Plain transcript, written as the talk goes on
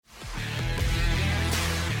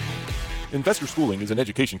Investor Schooling is an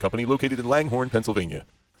education company located in Langhorne, Pennsylvania.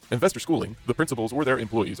 Investor Schooling, the principals or their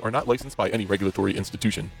employees are not licensed by any regulatory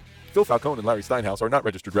institution. Phil Falcone and Larry Steinhaus are not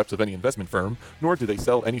registered reps of any investment firm, nor do they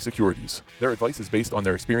sell any securities. Their advice is based on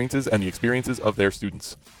their experiences and the experiences of their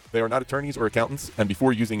students. They are not attorneys or accountants, and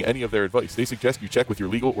before using any of their advice, they suggest you check with your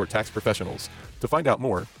legal or tax professionals. To find out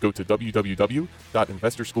more, go to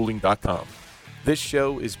www.investorschooling.com. This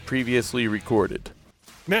show is previously recorded.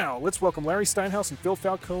 Now, let's welcome Larry Steinhaus and Phil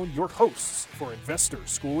Falcone, your hosts for Investor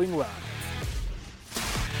Schooling Live.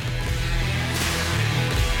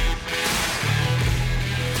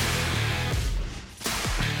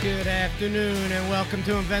 Good afternoon and welcome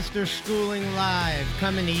to Investor Schooling Live,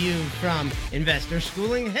 coming to you from Investor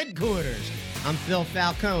Schooling headquarters. I'm Phil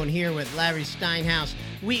Falcone here with Larry Steinhaus.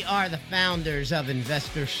 We are the founders of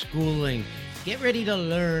Investor Schooling. Get ready to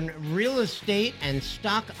learn real estate and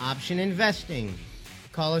stock option investing.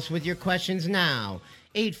 Call us with your questions now.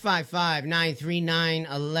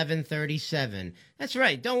 855-939-1137. That's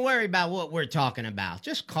right. Don't worry about what we're talking about.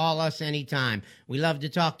 Just call us anytime. We love to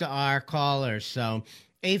talk to our callers. So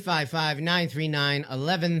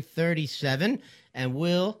 855-939-1137, and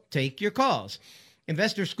we'll take your calls.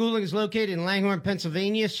 Investor Schooling is located in Langhorne,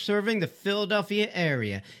 Pennsylvania, serving the Philadelphia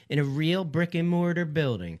area in a real brick-and-mortar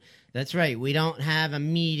building. That's right. We don't have a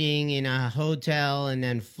meeting in a hotel and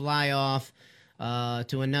then fly off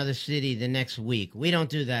to another city the next week. We don't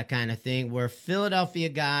do that kind of thing. We're Philadelphia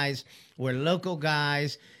guys. We're local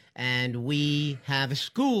guys. And we have a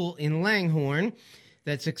school in Langhorne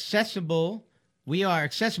that's accessible. We are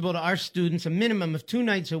accessible to our students a minimum of 2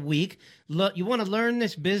 nights a week. You want to learn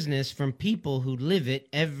this business from people who live it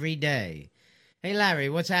every day. Hey, Larry,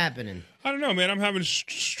 what's happening? I don't know, man. I'm having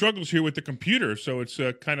struggles here with the computer, so it's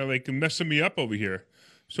kind of like messing me up over here.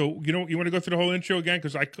 So, you want to go through the whole intro again?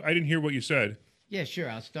 Because I didn't hear what you said. Yeah, sure.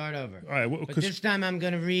 I'll start over. All right. Well, but this time I'm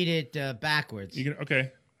going to read it backwards.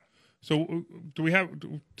 Okay. So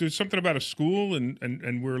there's something about a school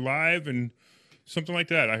and we're live and something like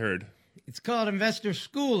that, I heard. It's called Investor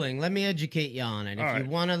Schooling. Let me educate you on it. If you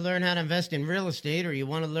want to learn how to invest in real estate or you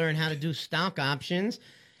want to learn how to do stock options,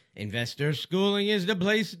 Investor Schooling is the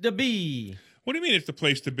place to be. What do you mean it's the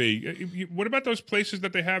place to be? What about those places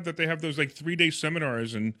that they have those like 3-day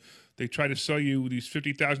seminars and they try to sell you these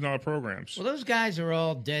 $50,000 programs? Well, those guys are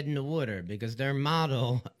all dead in the water because their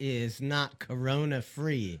model is not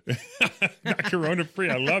corona-free. Not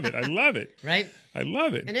corona-free. I love it. I love it. Right? I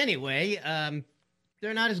love it. And anyway,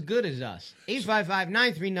 they're not as good as us.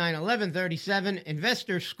 855-939-1137,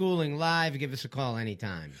 Investor Schooling Live. Give us a call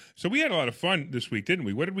anytime. So we had a lot of fun this week, didn't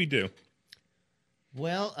we? What did we do?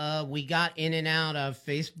 Well, we got in and out of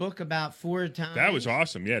Facebook about 4 times. That was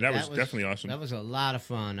awesome. Yeah, that was definitely awesome. That was a lot of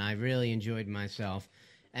fun. I really enjoyed myself.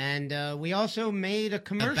 And we also made a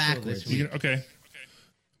commercial this week. Okay.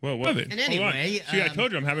 Well, love it. And anyway, see, I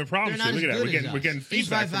told you I'm having problems here. Look at that. We're getting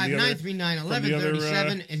feedback from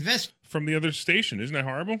the other station. Isn't that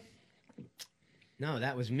horrible? No,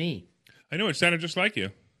 that was me. I know. It sounded just like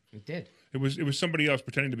you. It did. It was somebody else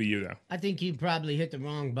pretending to be you, though. I think you probably hit the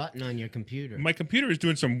wrong button on your computer. My computer is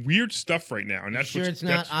doing some weird stuff right now, and that's it's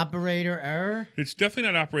not operator error. It's definitely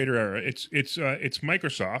not operator error. It's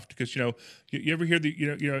Microsoft because you ever hear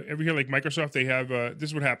like Microsoft they have this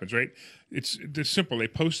is what happens, right? It's simple. They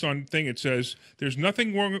post on thing. It says there's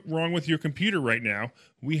nothing wrong with your computer right now.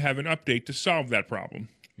 We have an update to solve that problem.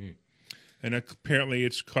 And apparently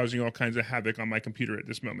it's causing all kinds of havoc on my computer at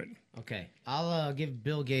this moment. Okay. I'll give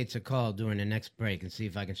Bill Gates a call during the next break and see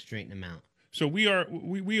if I can straighten him out. So we are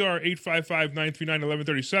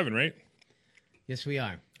 855-939-1137, right? Yes, we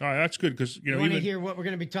are. All right, that's good because you want to hear what we're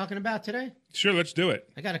going to be talking about today? Sure, let's do it.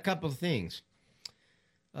 I got a couple of things.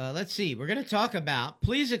 Let's see. We're going to talk about,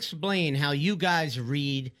 please explain how you guys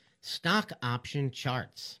read stock option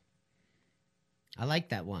charts. I like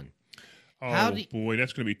that one. Oh boy,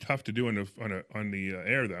 that's going to be tough to do on the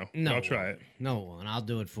air though. No, I'll try it. No, and I'll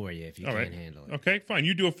do it for you if you can't handle it. Okay, fine.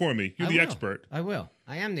 You do it for me. You're the expert. I will.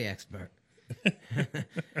 I am the expert.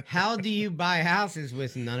 How do you buy houses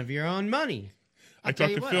with none of your own money? I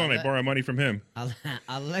talked to Phil and I borrow money from him.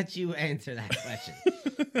 I'll let you answer that question.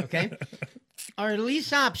 Okay. Are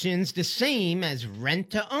lease options the same as rent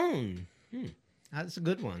to own? That's a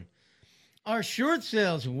good one. Are short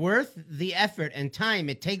sales worth the effort and time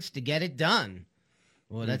it takes to get it done?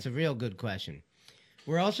 Well, that's a real good question.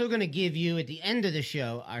 We're also going to give you, at the end of the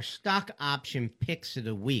show, our stock option picks of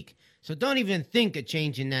the week. So don't even think of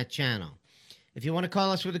changing that channel. If you want to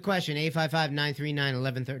call us with a question,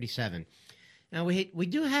 855-939-1137. Now, we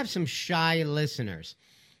do have some shy listeners.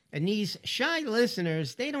 And these shy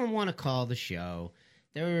listeners, they don't want to call the show.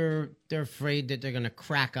 They're afraid that they're going to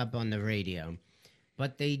crack up on the radio.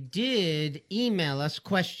 but they did email us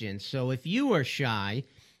questions. So if you are shy,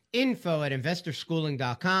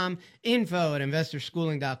 info@investorschooling.com,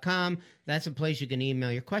 info@investorschooling.com. That's a place you can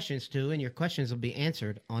email your questions to, and your questions will be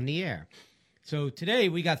answered on the air. So today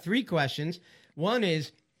we got 3 questions. One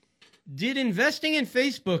is, did investing in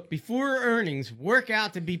Facebook before earnings work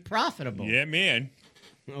out to be profitable? Yeah, man.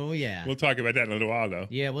 Oh, yeah. We'll talk about that in a little while, though.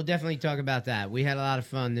 Yeah, we'll definitely talk about that. We had a lot of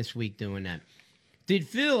fun this week doing that. Did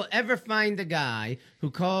Phil ever find the guy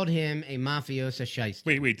who called him a mafioso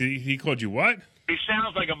shyster? Wait. He called you what? He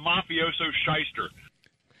sounds like a mafioso shyster.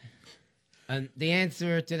 The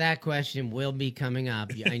answer to that question will be coming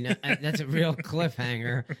up. I know that's a real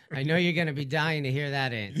cliffhanger. I know you're going to be dying to hear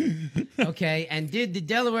that answer. Okay, and did the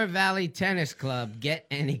Delaware Valley Tennis Club get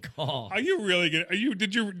any call? Are you really gonna?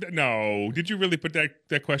 Did you really put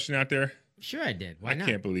that question out there? Sure, I did. Why not?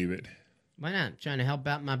 I can't believe it. Why not? I'm trying to help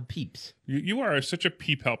out my peeps. You are such a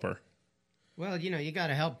peep helper. Well, you got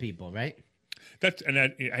to help people, right?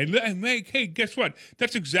 Hey, guess what?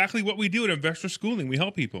 That's exactly what we do at Investor Schooling. We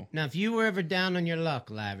help people. Now, if you were ever down on your luck,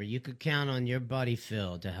 Larry, you could count on your buddy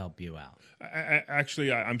Phil to help you out.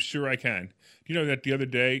 I'm sure I can. You know that the other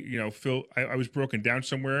day, Phil, I was broken down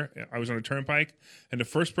somewhere. I was on a turnpike, and the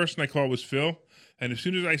first person I called was Phil. And as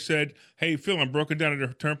soon as I said, "Hey, Phil, I'm broken down at the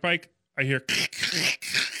turnpike," I hear,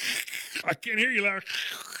 "I can't hear you, Larry."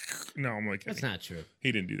 No, I'm like, that's not true.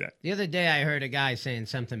 He didn't do that. The other day, I heard a guy saying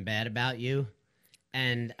something bad about you,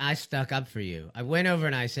 and I stuck up for you. I went over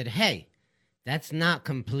and I said, "Hey, that's not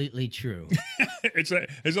completely true." Is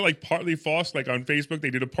it like partly false? Like on Facebook,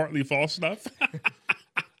 they did a partly false stuff.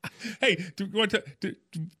 Hey,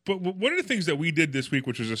 but one of the things that we did this week,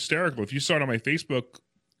 which was hysterical, if you saw it on my Facebook,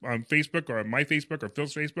 or on my Facebook or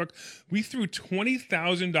Phil's Facebook, we threw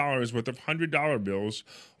 $20,000 worth of $100 bills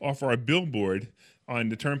off our billboard on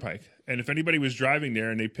the turnpike. And if anybody was driving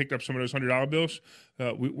there and they picked up some of those $100 bills,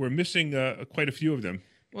 we're missing quite a few of them.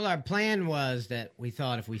 Well, our plan was that we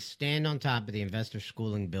thought if we stand on top of the Investor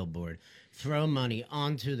Schooling billboard, throw money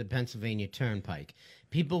onto the Pennsylvania Turnpike,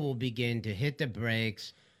 people will begin to hit the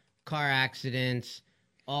brakes, car accidents,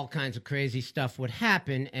 all kinds of crazy stuff would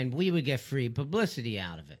happen, and we would get free publicity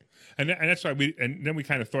out of it. And that's why then we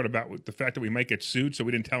kind of thought about the fact that we might get sued, so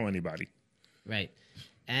we didn't tell anybody. Right.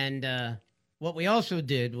 And what we also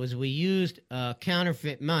did was we used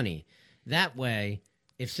counterfeit money. That way,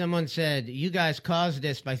 if someone said, "You guys caused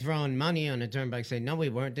this by throwing money on the turnpike," say, "No, we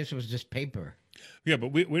weren't. This was just paper." Yeah, but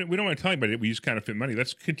we don't want to tell anybody that we use counterfeit money.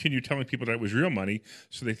 Let's continue telling people that it was real money,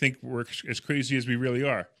 so they think we're as crazy as we really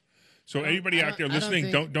are. So anybody out there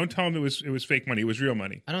listening, don't tell them it was fake money. It was real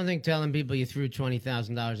money. I don't think telling people you threw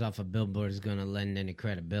 $20,000 off a billboard is going to lend any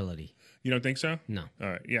credibility. You don't think so? No. All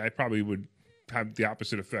right. Yeah, I probably would have the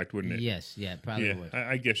opposite effect, wouldn't it? Yes. Yeah, probably would.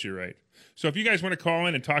 I guess you're right. So if you guys want to call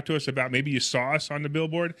in and talk to us about maybe you saw us on the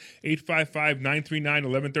billboard,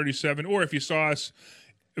 855-939-1137, or if you saw us,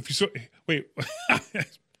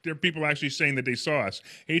 there are people actually saying that they saw us.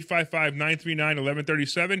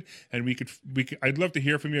 855-939-1137, and we could. I'd love to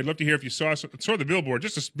hear from you. I'd love to hear if you saw the billboard,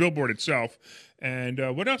 just the billboard itself. And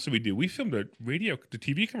what else did we do? We filmed the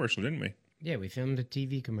TV commercial, didn't we? Yeah, we filmed a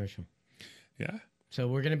TV commercial. Yeah. So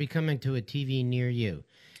we're going to be coming to a TV near you,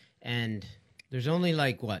 and there's only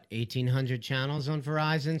 1,800 channels on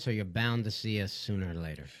Verizon, so you're bound to see us sooner or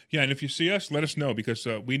later. Yeah, and if you see us, let us know because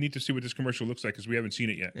we need to see what this commercial looks like because we haven't seen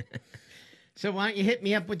it yet. So why don't you hit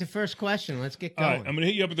me up with the first question? Let's get going. All right, I'm going to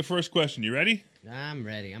hit you up with the first question. You ready? I'm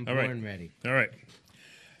ready. I'm ready. All right.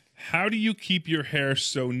 How do you keep your hair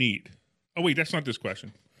so neat? Oh, wait, that's not this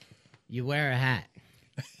question. You wear a hat.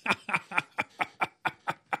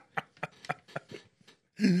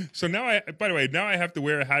 So by the way, I have to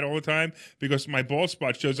wear a hat all the time because my bald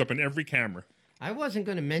spot shows up in every camera. I wasn't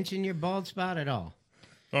going to mention your bald spot at all.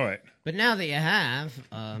 All right. But now that you have...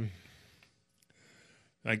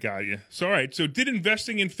 I got you. So, all right. So, did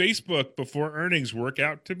investing in Facebook before earnings work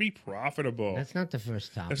out to be profitable? That's not the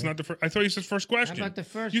first topic. That's not the first. I thought you said first question. How about the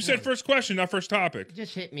first You said one? first question, not first topic.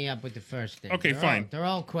 Just hit me up with the first thing. Okay, fine. They're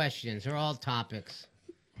all questions. They're all topics.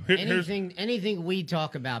 Here's Anything we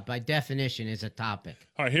talk about by definition is a topic.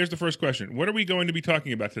 all right, here's the first question. What are we going to be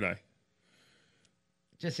talking about today?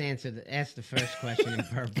 Just ask the first question in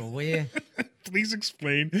purple, will you? Please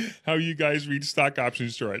explain how you guys read stock option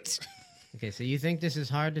charts. Okay, so you think this is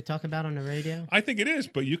hard to talk about on the radio? I think it is,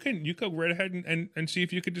 but you go right ahead and see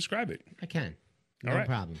if you could describe it. I can. No All right.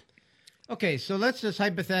 problem. Okay, so let's just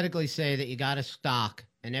hypothetically say that you got a stock,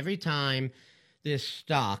 and every time this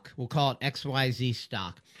stock, we'll call it XYZ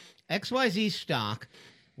stock. XYZ stock,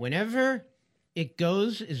 whenever it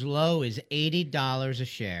goes as low as $80 a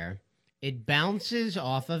share, it bounces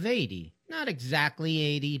off of 80. not exactly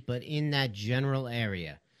 80, but in that general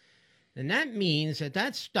area. And that means that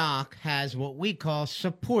that stock has what we call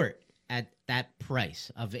support at that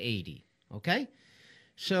price of 80, okay?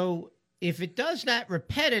 So if it does that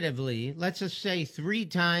repetitively, let's just say 3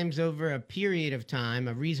 times over a period of time,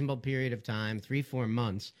 a reasonable period of time, 3-4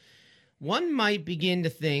 months, one might begin to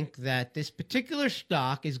think that this particular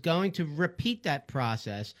stock is going to repeat that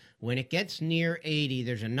process when it gets near 80.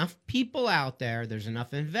 There's enough people out there, there's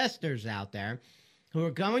enough investors out there who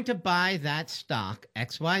are going to buy that stock,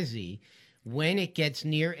 XYZ, when it gets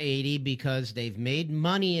near 80 because they've made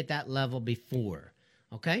money at that level before,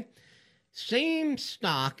 okay? Same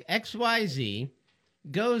stock, XYZ,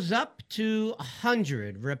 goes up to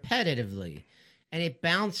 100 repetitively, and it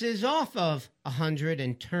bounces off of 100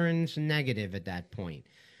 and turns negative at that point.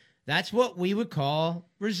 That's what we would call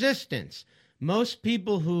resistance. Most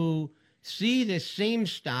people who see this same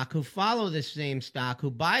stock, who follow this same stock,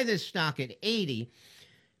 who buy this stock at 80,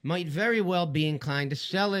 might very well be inclined to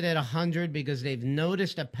sell it at 100 because they've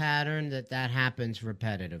noticed a pattern that happens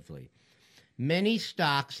repetitively. Many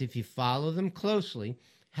stocks, if you follow them closely,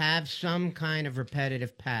 have some kind of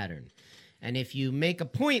repetitive pattern. And if you make a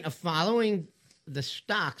point of following the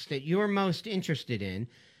stocks that you're most interested in,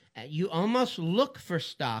 you almost look for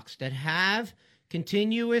stocks that have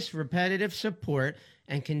continuous repetitive support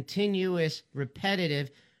and continuous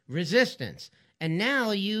repetitive resistance. And now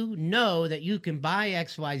you know that you can buy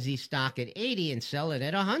XYZ stock at 80 and sell it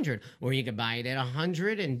at 100, or you can buy it at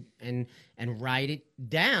 100 and ride it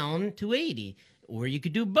down to 80, or you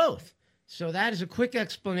could do both. So that is a quick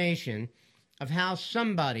explanation of how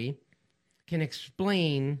somebody can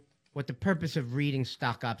explain what the purpose of reading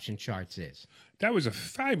stock option charts is. That was a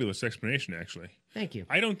fabulous explanation, actually. Thank you.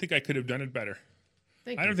 I don't think I could have done it better.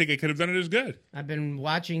 Thank I you. don't think I could have done it as good. I've been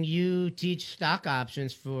watching you teach stock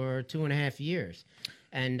options for 2.5 years,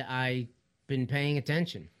 and I've been paying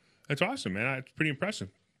attention. That's awesome, man. It's pretty impressive.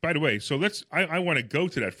 By the way, so I want to go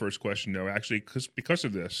to that first question, though, actually, because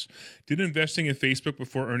of this. Did investing in Facebook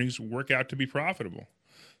before earnings work out to be profitable?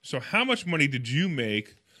 So how much money did you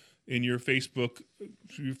make in your Facebook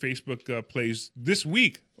plays this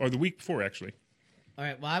week, or the week before, actually? All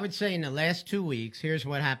right, well, I would say in the last 2 weeks, here's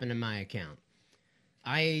what happened in my account.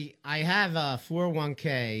 I have a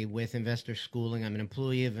 401k with Investor Schooling. I'm an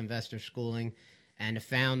employee of Investor Schooling and a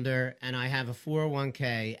founder, and I have a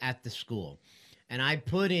 401k at the school. And I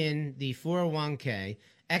put in the 401k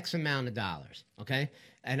X amount of dollars, okay?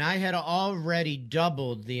 And I had already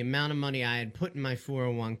doubled the amount of money I had put in my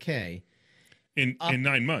 401k. In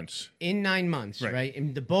 9 months. In 9 months, right?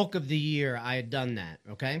 In the bulk of the year, I had done that,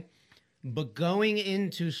 okay? But going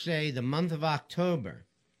into, say, the month of October,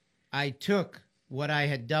 I took what I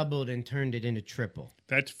had doubled and turned it into triple.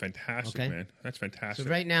 That's fantastic, Okay. man. That's fantastic.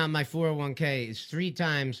 So right now, my 401k is 3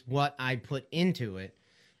 times what I put into it,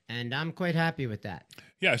 and I'm quite happy with that.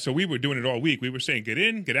 Yeah, so we were doing it all week. We were saying, get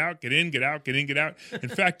in, get out, get in, get out, get in, get out. In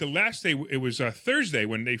fact, the last day, it was Thursday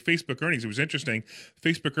when Facebook earnings, it was interesting.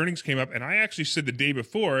 Facebook earnings came up, and I actually said the day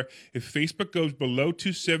before, if Facebook goes below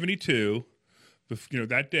 272,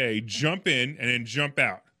 that day, jump in and then jump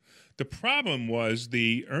out. The problem was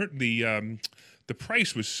the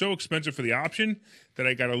price was so expensive for the option that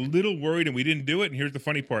I got a little worried and we didn't do it. And here's the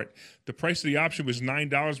funny part. The price of the option was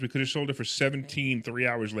 $9. We could have sold it for $17 3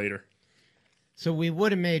 hours later. So we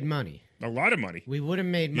would have made money. A lot of money. We would have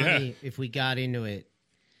made money if we got into it.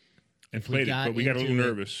 And played it, but we got a little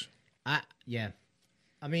nervous. Yeah.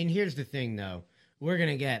 I mean, here's the thing, though. We're going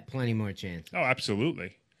to get plenty more chances. Oh,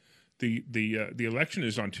 absolutely. The election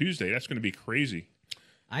is on Tuesday. That's going to be crazy.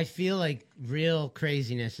 I feel like real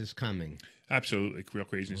craziness is coming. Absolutely, real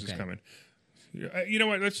craziness is coming. You know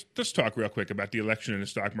what? Let's talk real quick about the election and the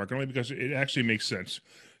stock market, only because it actually makes sense.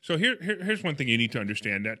 So here's one thing you need to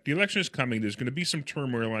understand: that the election is coming. There's going to be some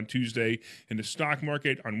turmoil on Tuesday in the stock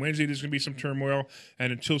market. On Wednesday, there's going to be some turmoil,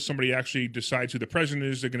 and until somebody actually decides who the president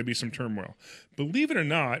is, there's going to be some turmoil. Believe it or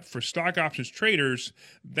not, for stock options traders,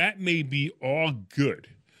 that may be all good.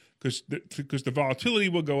 Because the volatility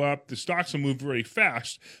will go up, the stocks will move very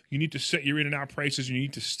fast. You need to set your in and out prices, you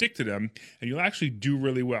need to stick to them, and you'll actually do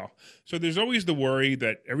really well. So there's always the worry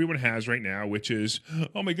that everyone has right now, which is,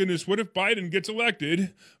 oh my goodness, what if Biden gets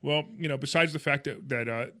elected? Well, besides the fact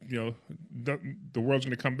that the world's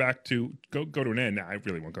going to come back to go to an end. Now, I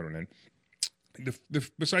really won't go to an end.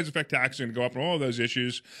 Besides the fact taxes are going to go up and all of those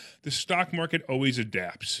issues, the stock market always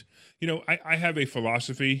adapts. I have a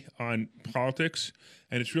philosophy on politics,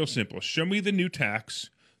 and it's real simple. Show me the new tax.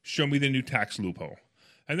 Show me the new tax loophole.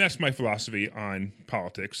 And that's my philosophy on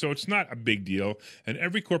politics. So it's not a big deal. And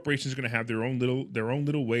every corporation is going to have their own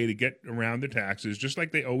little way to get around their taxes, just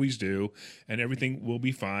like they always do. And everything will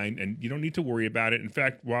be fine. And you don't need to worry about it. In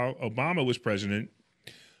fact, while Obama was president,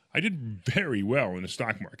 I did very well in the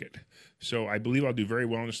stock market. So I believe I'll do very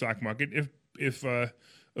well in the stock market if I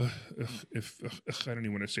don't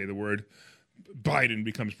even want to say the word, Biden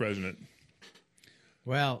becomes president.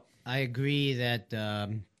 Well, I agree that,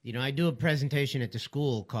 I do a presentation at the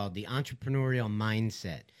school called The Entrepreneurial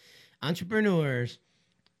Mindset. Entrepreneurs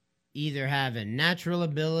either have a natural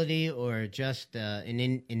ability or just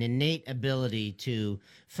an innate ability to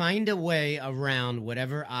find a way around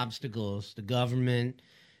whatever obstacles the government,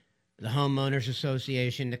 the homeowners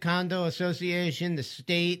association, the condo association, the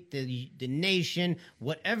state, the nation,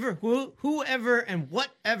 whoever and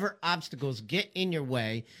whatever obstacles get in your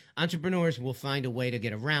way, entrepreneurs will find a way to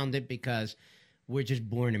get around it because we're just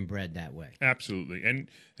born and bred that way. Absolutely. And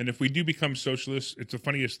if we do become socialists, it's the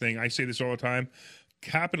funniest thing. I say this all the time.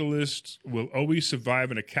 Capitalists will always survive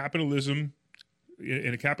in a capitalism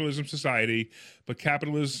society, but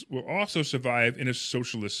capitalists will also survive in a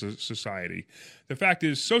socialist society. The fact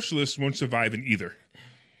is, socialists won't survive in either.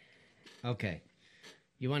 Okay.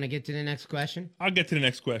 You want to get to the next question? I'll get to the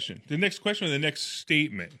next question. The next question or the next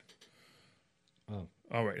statement? Oh.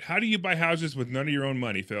 All right. How do you buy houses with none of your own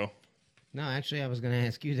money, Phil? No, actually, I was going to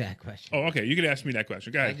ask you that question. Oh, okay. You could ask me that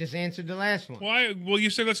question. Go ahead. I just answered the last one. Well, you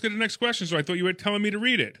said let's get to the next question, so I thought you were telling me to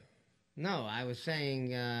read it. No, I was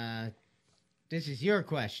saying this is your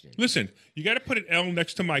question. Listen, you got to put an L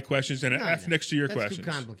next to my questions and an F next to your questions. That's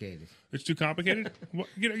too complicated. It's too complicated? Well,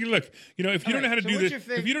 look, if you don't know how to do this,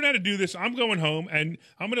 if you don't know how to do this, I'm going home and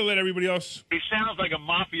I'm going to let everybody else. He sounds like a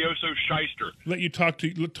mafioso shyster. Let you talk to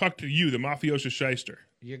you, the mafioso shyster.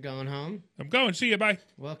 You're going home? I'm going. See you. Bye.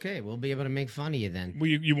 Well, okay. We'll be able to make fun of you then. Well,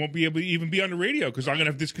 you won't be able to even be on the radio because I'm going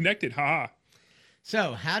to have disconnected. Ha ha.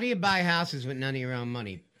 So, how do you buy houses with none of your own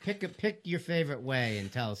money? Pick your favorite way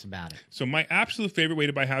and tell us about it. So my absolute favorite way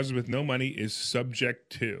to buy houses with no money is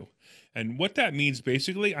subject to. And what that means,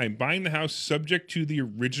 basically, I'm buying the house subject to the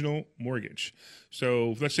original mortgage.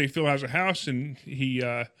 So let's say Phil has a house and he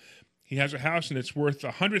has a house and it's worth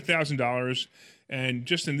 $100,000. And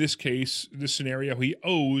just in this case, this scenario, he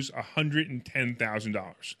owes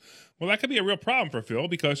 $110,000. Well, that could be a real problem for Phil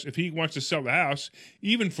because if he wants to sell the house,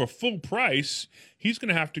 even for full price, he's going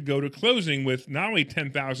to have to go to closing with not only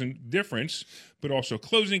 $10,000 difference, but also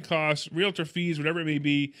closing costs, realtor fees, whatever it may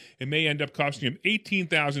be. It may end up costing him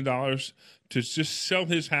 $18,000 to just sell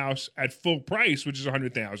his house at full price, which is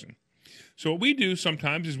 $100,000. So what we do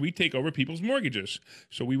sometimes is we take over people's mortgages.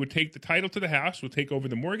 So we would take the title to the house, we'll take over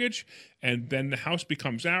the mortgage, and then the house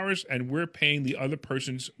becomes ours, and we're paying the other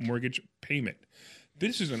person's mortgage payment.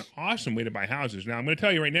 This is an awesome way to buy houses. Now, I'm going to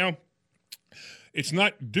tell you right now, it's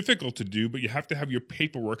not difficult to do, but you have to have your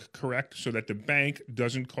paperwork correct so that the bank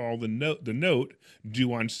doesn't call the note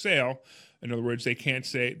due on sale. In other words, they can't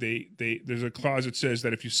say there's a clause that says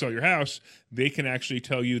that if you sell your house, they can actually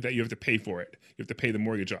tell you that you have to pay for it. You have to pay the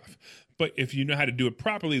mortgage off. But if you know how to do it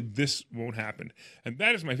properly, this won't happen. And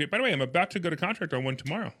that is my favorite. By the way, I'm about to go to contract on one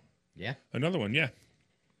tomorrow. Yeah. Another one, yeah.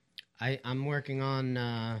 I'm working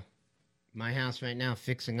on my house right now,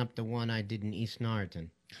 fixing up the one I did in East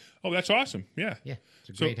Norriton. Oh, that's awesome. Yeah. Yeah, it's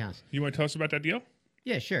a great house. You want to tell us about that deal?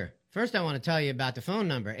 Yeah, sure. First, I want to tell you about the phone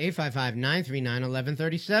number,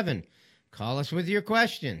 855-939-1137. Call us with your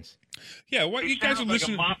questions. Yeah, what you guys are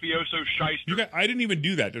listening? Like a mafioso shyster. I didn't even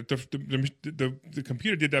do that. The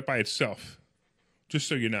computer did that by itself. Just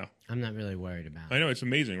so you know. I'm not really worried about it. I know, it's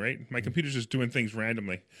amazing, right? My computer's just doing things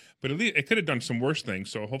randomly. But at least it could have done some worse things,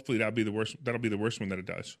 so hopefully that'll be the worst one that it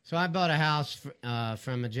does. So I bought a house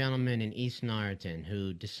from a gentleman in East Norriton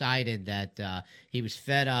who decided that he was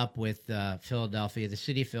fed up with Philadelphia, the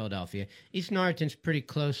city of Philadelphia. East Norriton's pretty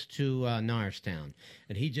close to Norristown.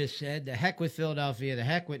 And he just said, the heck with Philadelphia, the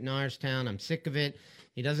heck with Norristown, I'm sick of it.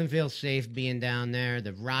 He doesn't feel safe being down there.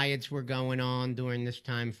 The riots were going on during this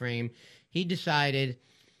time frame. He decided...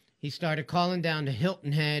 He started calling down to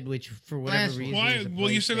Hilton Head, which for whatever reason. Why?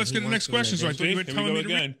 Well, you said let's get the next question, so I thought you were telling me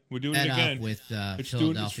again. We're doing it again. With it's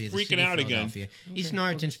Philadelphia, it's freaking out again. Okay. East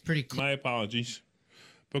Norriton's pretty close. My apologies,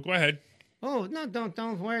 but go ahead. Oh no!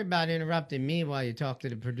 Don't worry about interrupting me while you talk to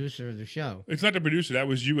the producer of the show. It's not the producer. That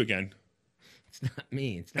was you again. It's not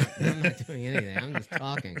me. It's not. I'm not doing anything. I'm just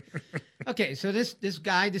talking. Okay, so this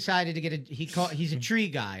guy decided to get he's a tree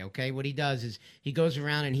guy, okay? What he does is he goes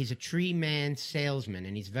around and he's a tree man salesman,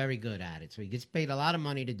 and he's very good at it. So he gets paid a lot of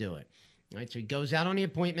money to do it. Right? So he goes out on the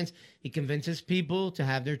appointments, he convinces people to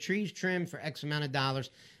have their trees trimmed for X amount of dollars,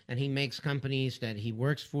 and he makes companies that he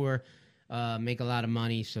works for make a lot of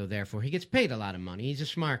money, so therefore he gets paid a lot of money. He's a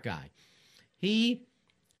smart guy. He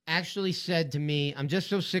actually said to me, I'm just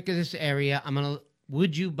so sick of this area.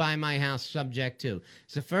 Would you buy my house subject to?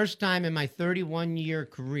 It's the first time in my 31-year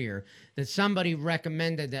career that somebody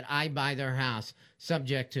recommended that I buy their house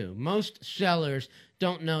subject to. Most sellers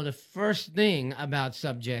don't know the first thing about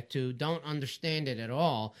subject to, don't understand it at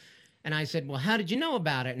all. And I said, well, how did you know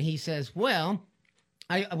about it? And he says, well,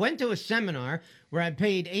 I went to a seminar where I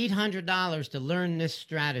paid $800 to learn this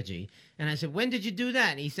strategy. And I said, when did you do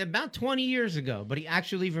that? And he said, about 20 years ago, but he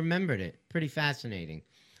actually remembered it. Pretty fascinating.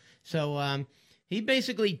 So he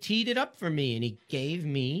basically teed it up for me, and he gave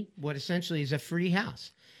me what essentially is a free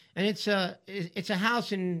house. And it's a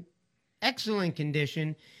house in excellent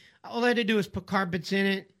condition. All I had to do was put carpets in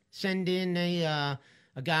it, send in a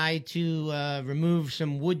guy to remove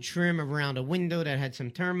some wood trim around a window that had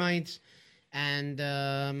some termites. And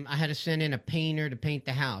I had to send in a painter to paint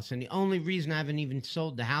the house. And the only reason I haven't even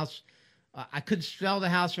sold the house, I could sell the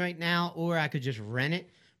house right now, or I could just rent it.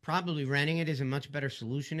 Probably renting it is a much better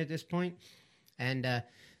solution at this point. And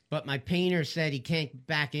but my painter said he can't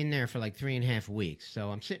back in there for like 3.5 weeks. So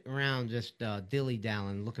I'm sitting around just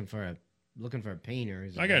dilly-dallying, looking for a painter.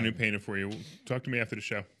 I got a new painter for you. Talk to me after the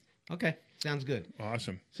show. Okay, sounds good.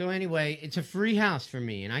 Awesome. So anyway, it's a free house for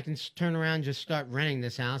me, and I can turn around and just start renting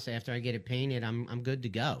this house after I get it painted. I'm good to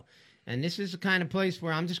go. And this is the kind of place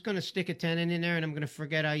where I'm just going to stick a tenant in there, and I'm going to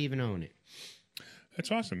forget I even own it.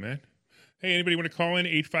 That's awesome, man. Hey, anybody want to call in?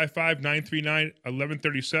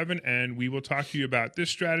 855-939-1137, and we will talk to you about this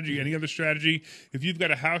strategy, any other strategy. If you've got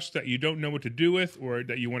a house that you don't know what to do with or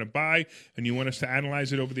that you want to buy and you want us to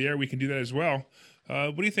analyze it over the air, we can do that as well.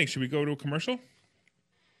 What do you think? Should we go to a commercial?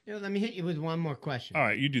 Let me hit you with one more question. All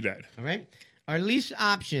right, you do that. All right. Are lease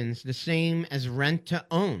options the same as rent to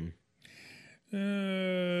own?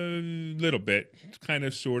 Little bit, kind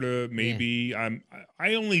of, sort of, maybe. Yeah.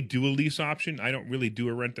 I only do a lease option. I don't really do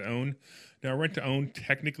a rent to own. Now, rent to own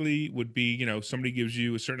technically would be, somebody gives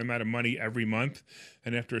you a certain amount of money every month,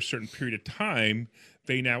 and after a certain period of time,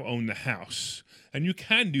 they now own the house. And you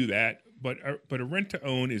can do that, but a rent to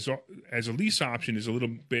own is, as a lease option, is a little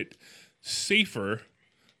bit safer.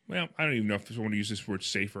 Well, I don't even know if I want to use this word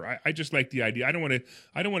safer. I just like the idea. I don't want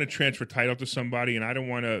to transfer title to somebody, and I don't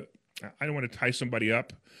want to tie somebody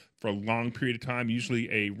up for a long period of time.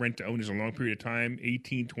 Usually a rent to own is a long period of time,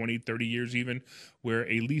 18, 20, 30 years even, where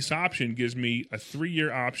a lease option gives me a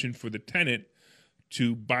 3-year option for the tenant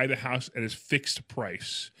to buy the house at a fixed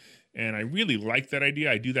price. And I really like that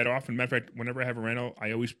idea. I do that often. Matter of fact, whenever I have a rental,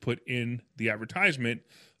 I always put in the advertisement,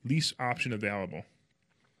 lease option available.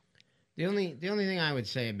 The only thing I would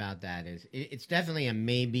say about that is it's definitely a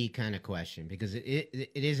maybe kind of question, because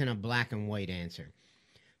it isn't a black and white answer.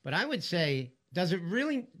 But I would say, does it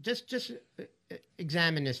really, just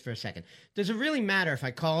examine this for a second. Does it really matter if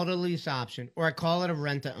I call it a lease option, or I call it a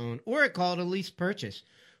rent to own, or I call it a lease purchase?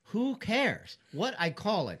 Who cares what I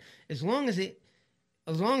call it? As long as it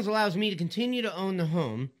allows me to continue to own the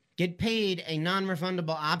home, get paid a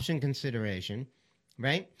non-refundable option consideration,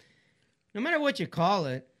 right? No matter what you call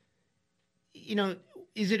it,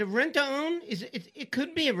 is it a rent to own? It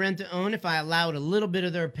could be a rent to own if I allowed a little bit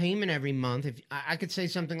of their payment every month. If I could say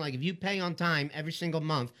something like, if you pay on time every single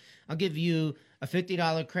month, I'll give you a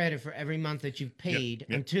 $50 credit for every month that you've paid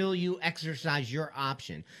until you exercise your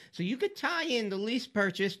option. So you could tie in the lease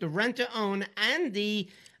purchase, the rent to own, and the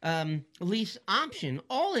lease option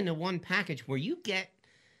all into one package where you get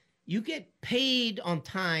paid on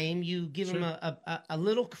time. You give them a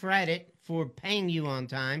little credit for paying you on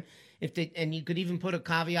time. And you could even put a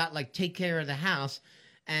caveat like take care of the house,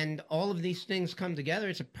 and all of these things come together.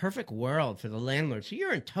 It's a perfect world for the landlord. So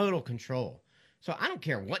you're in total control. So I don't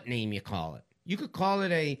care what name you call it. You could call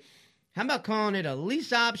it how about calling it a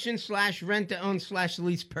lease option / rent to own /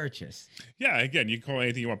 lease purchase? Yeah, again, you can call it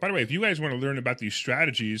anything you want. By the way, if you guys want to learn about these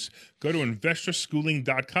strategies, go to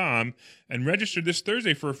investorschooling.com and register this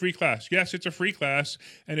Thursday for a free class. Yes, it's a free class,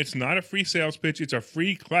 and it's not a free sales pitch. It's a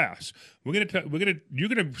free class. You're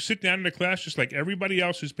gonna sit down in the class just like everybody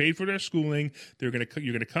else who's paid for their schooling. You're gonna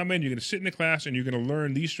come in. You're gonna sit in the class, and you're gonna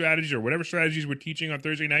learn these strategies or whatever strategies we're teaching on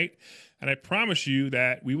Thursday night. And I promise you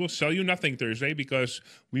that we will sell you nothing Thursday, because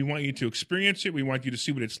we want you to experience it. We want you to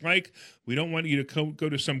see what it's like. We don't want you to go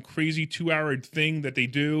to some crazy 2-hour thing that they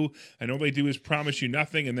do, and all they do is promise you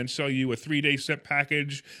nothing and then sell you a 3-day set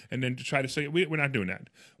package and then to try to say, we're not doing that.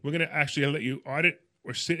 We're going to actually let you audit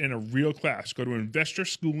or sit in a real class, go to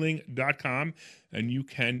investorschooling.com and you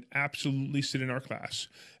can absolutely sit in our class.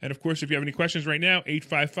 And of course, if you have any questions right now,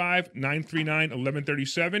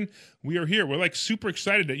 855-939-1137. We are here. We're like super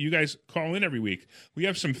excited that you guys call in every week. We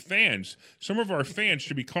have some fans. Some of our fans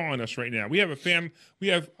should be calling us right now. I had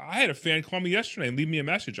a fan call me yesterday and leave me a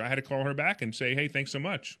message. I had to call her back and say, hey, thanks so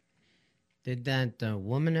much. Did that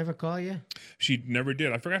woman ever call you? She never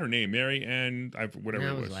did. I forgot her name, Mary, and whatever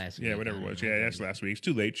That it was was. last Yeah, week. whatever it was. I Yeah, don't that's know. last week. It's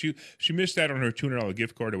too late. She missed out on her $200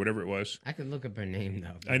 gift card or whatever it was. I could look up her name,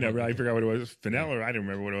 though. I know, I forgot what it was. Vanilla, or I don't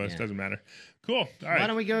remember what it was. Yeah. Doesn't matter. Cool. All right.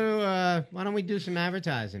 Why don't we do some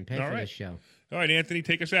advertising? Pay All for right. this show. All right, Anthony,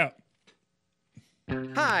 take us out.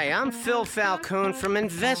 Hi, I'm Phil Falcone from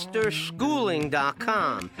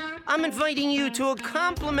InvestorSchooling.com. I'm inviting you to a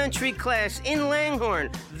complimentary class in Langhorne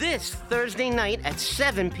this Thursday night at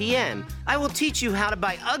 7 p.m. I will teach you how to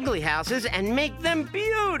buy ugly houses and make them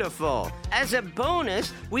beautiful. As a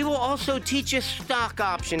bonus, we will also teach you stock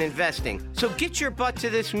option investing. So get your butt to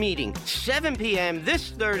this meeting, 7 p.m.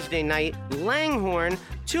 this Thursday night, Langhorne,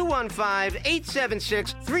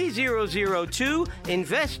 215-876-3002,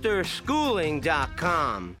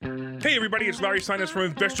 InvestorSchooling.com. Hey, everybody, it's Larry Sinus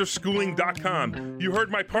from InvestorSchooling.com. You heard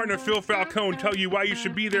my partner, Phil Falcone, tell you why you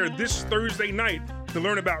should be there this Thursday night to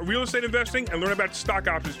learn about real estate investing and learn about stock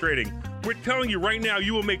options trading. We're telling you right now,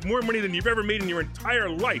 you will make more money than you've ever made in your entire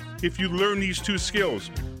life if you learn these two skills.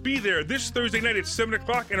 Be there this Thursday night at 7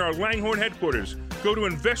 o'clock in our Langhorne headquarters. Go to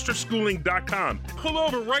InvestorSchooling.com. Pull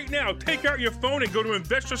over right now. Take out your phone and go to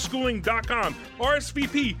InvestorSchooling.com.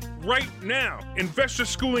 RSVP right now.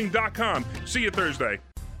 InvestorSchooling.com. See you Thursday.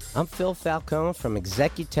 I'm Phil Falcone from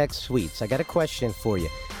Executech Suites. I got a question for you.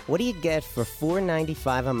 What do you get for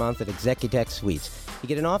 $4.95 a month at Executech Suites? You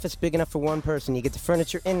get an office big enough for one person. You get the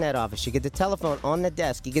furniture in that office. You get the telephone on the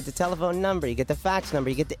desk. You get the telephone number. You get the fax number.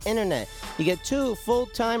 You get the internet. You get 2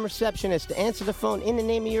 full-time receptionists to answer the phone in the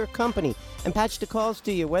name of your company and patch the calls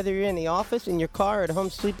to you, whether you're in the office, in your car, or at home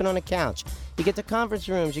sleeping on a couch. You get the conference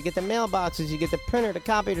rooms. You get the mailboxes. You get the printer, the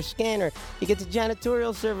copier, the scanner. You get the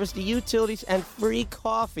janitorial service, the utilities, and free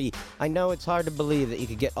coffee. I know it's hard to believe that you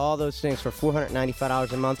could get all those things for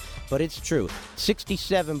 $495 a month, but it's true.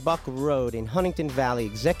 67 Buckle Road in Huntington Valley,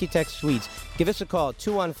 Executech Suites. Give us a call,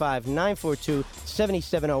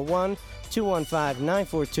 215-942-7701,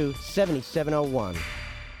 215-942-7701.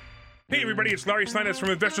 Hey, everybody, it's Larry Sinus from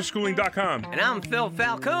InvestorSchooling.com. And I'm Phil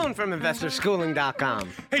Falcone from InvestorSchooling.com.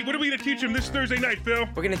 Hey, what are we going to teach them this Thursday night, Phil?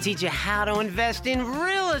 We're going to teach you how to invest in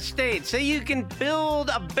real estate so you can build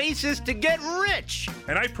a basis to get rich.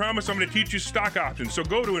 And I promise I'm going to teach you stock options. So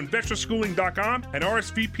go to InvestorSchooling.com and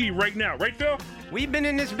RSVP right now. Right, Phil? We've been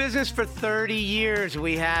in this business for 30 years.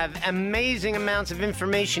 We have amazing amounts of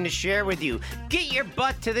information to share with you. Get your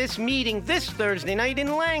butt to this meeting this Thursday night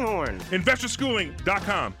in Langhorne.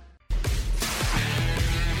 InvestorSchooling.com.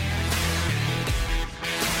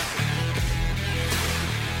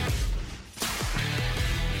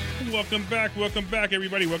 Welcome back,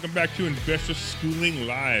 everybody. Welcome back to Investor Schooling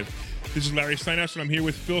Live. This is Larry Steinhaus, and I'm here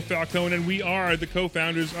with Phil Falcone, and we are the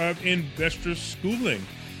co-founders of Investor Schooling.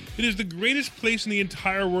 It is the greatest place in the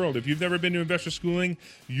entire world. If you've never been to Investor Schooling,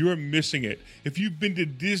 you're missing it. If you've been to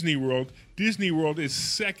Disney World is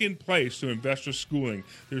second place to Investor Schooling.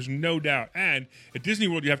 There's no doubt. And at Disney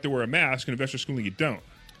World, you have to wear a mask. In Investor Schooling, you don't.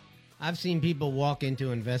 I've seen people walk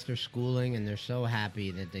into Investor Schooling and they're so happy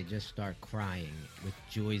that they just start crying with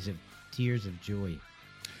tears of joy.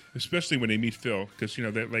 Especially when they meet Phil, because, you know,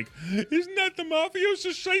 they're like, isn't that the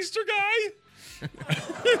mafioso shyster guy?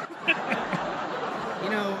 You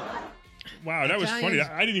know, wow, that was funny. Italians-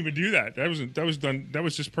 I didn't even do that. That was done. That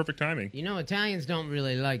was just perfect timing. you know, Italians don't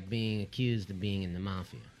really like being accused of being in the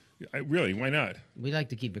mafia. Really, why not? We like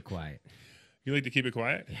to keep it quiet. You like to keep it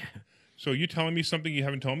quiet? Yeah. So you telling me something you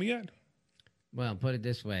haven't told me yet? Well, put it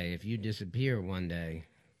this way. If you disappear one day,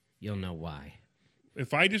 you'll know why.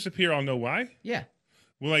 If I disappear, I'll know why? Yeah,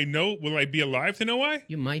 Will I know? Will I be alive to know why?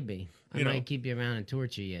 you might be. I You know. might keep you around and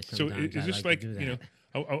torture you So sometimes. is I this like like, to do that. you know,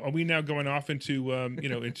 are we now going off into,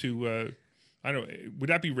 into, I don't know, would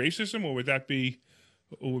that be racism or would that be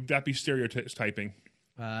stereotyping?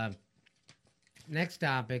 Next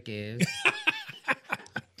topic is...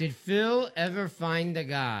 Did Phil ever find a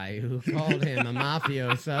guy who called him a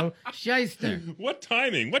mafioso shyster? What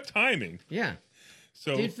timing? What timing? Yeah.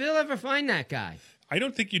 So Did Phil ever find that guy? I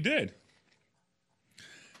don't think you did.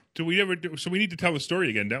 So we need to tell the story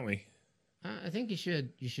again, don't we? I think you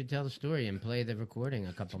should. You should tell the story and play the recording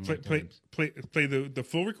a couple more Play times. the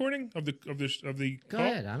full recording of the Go call?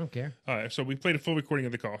 ahead. I don't care. All right, so we played a full recording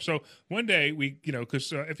of the call. So one day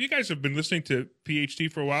because if you guys have been listening to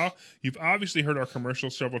PhD for a while, you've obviously heard our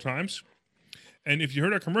commercials several times. And if you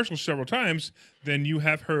heard our commercials several times, then you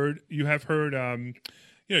have heard you have heard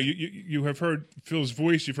Phil's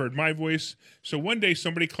voice, you've heard my voice. So one day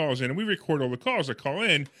somebody calls in, and we record all the calls that call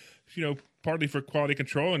in, partly for quality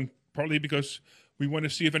control and partly because we want to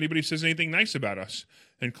see if anybody says anything nice about us.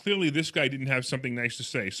 And clearly this guy didn't have something nice to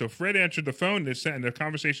say. So Fred answered the phone, and the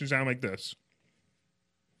conversation sounded like this.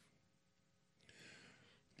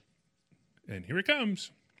 And here it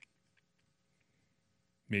comes.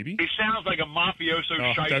 Maybe. He sounds like a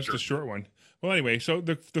mafioso shyster. That's the short one. Well, anyway, so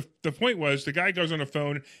the point was the guy goes on the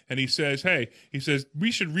phone and he says,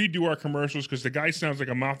 we should redo our commercials because the guy sounds like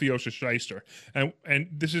a mafioso shyster. And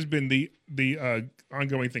this has been the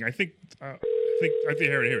ongoing thing. I think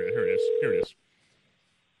here it is.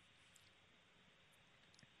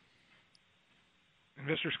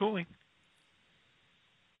 Investor Schooling.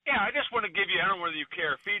 Yeah, I just want to give you, I don't know whether you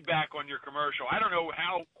care, feedback on your commercial. I don't know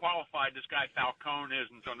how qualified this guy Falcone is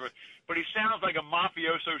and so on, but he sounds like a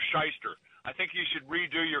mafioso shyster. I think you should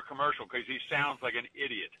redo your commercial because he sounds like an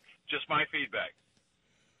idiot. Just my feedback.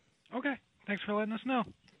 Okay. Thanks for letting us know.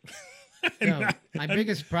 My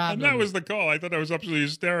biggest problem... And that was the call. I thought that was absolutely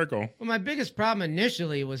hysterical. Well, my biggest problem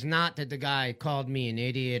initially was not that the guy called me an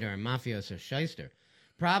idiot or a mafioso shyster.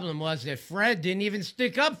 Problem was that Fred didn't even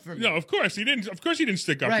stick up for me. No, of course he didn't. Of course he didn't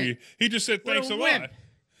stick up for you. He just said thanks a lot.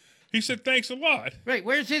 He said thanks a lot. Right.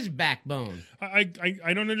 Where's his backbone? I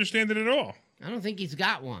don't understand it at all. I don't think he's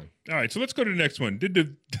got one. All right, so let's go to the next one. There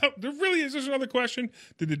really is this another question?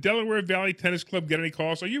 Did the Delaware Valley Tennis Club get any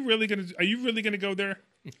calls? Are you really gonna go there?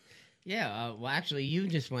 Yeah. Well, actually, you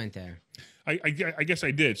just went there. I guess I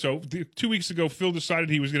did. So 2 weeks ago, Phil decided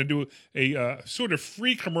he was going to do a sort of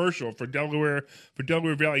free commercial for Delaware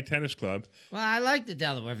Valley Tennis Club. Well, I like the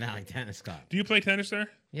Delaware Valley Tennis Club. Do you play tennis there?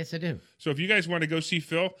 Yes, I do. So if you guys want to go see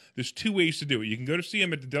Phil, there's 2 ways to do it. You can go to see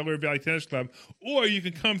him at the Delaware Valley Tennis Club, or you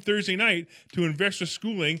can come Thursday night to Investor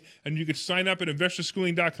Schooling, and you could sign up at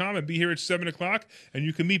investorschooling.com and be here at 7 o'clock, and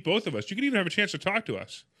you can meet both of us. You can even have a chance to talk to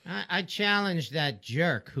us. I challenge that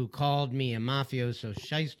jerk who called me a mafioso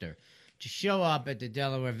shyster to show up at the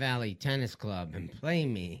Delaware Valley Tennis Club and play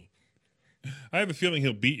me. I have a feeling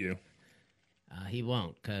he'll beat you. He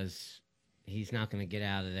won't, because he's not going to get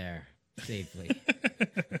out of there safely.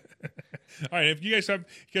 All right, if you guys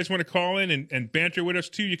want to call in and banter with us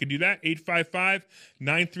too, you can do that.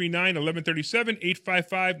 855-939-1137,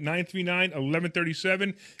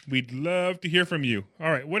 855-939-1137. We'd love to hear from you.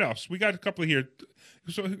 All right, what else? We got a couple here.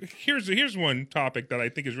 So here's one topic that I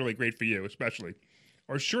think is really great for you, especially.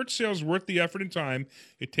 Are short sales worth the effort and time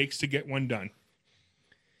it takes to get one done?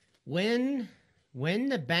 When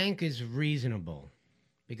the bank is reasonable,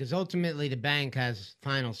 because ultimately the bank has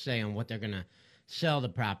final say on what they're going to sell the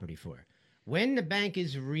property for. When the bank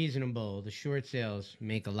is reasonable, the short sales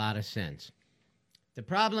make a lot of sense. The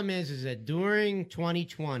problem is that during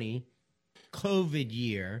 2020, COVID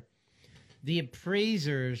year, the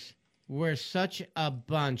appraisers were such a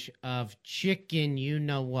bunch of chicken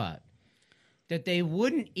you-know-what that they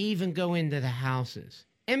wouldn't even go into the houses.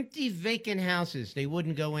 Empty, vacant houses, they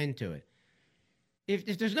wouldn't go into it.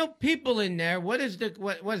 If there's no people in there, what is the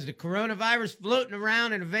coronavirus floating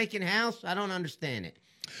around in a vacant house? I don't understand it.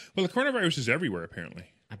 Well, the coronavirus is everywhere, apparently.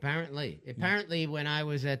 Apparently, when I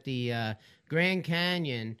was at the Grand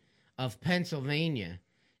Canyon of Pennsylvania,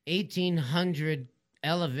 1,800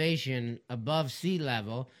 elevation above sea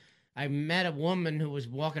level, I met a woman who was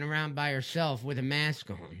walking around by herself with a mask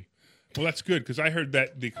on. Well, that's good, because I heard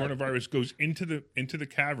that the coronavirus goes into the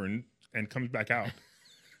cavern and comes back out.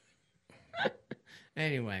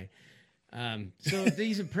 Anyway, so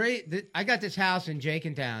I got this house in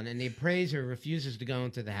Jenkintown, and the appraiser refuses to go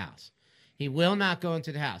into the house. He will not go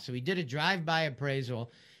into the house. So he did a drive-by appraisal,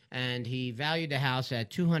 and he valued the house at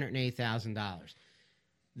 $208,000.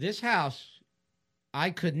 This house, I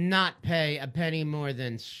could not pay a penny more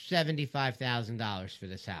than $75,000 for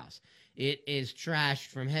this house. It is trashed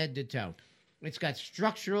from head to toe. It's got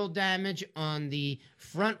structural damage on the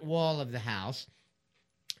front wall of the house.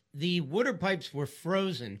 The water pipes were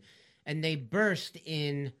frozen, and they burst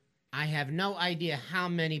in, I have no idea how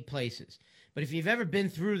many places. But if you've ever been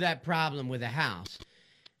through that problem with a house,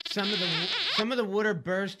 some of the water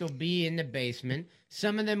burst will be in the basement.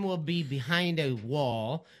 Some of them will be behind a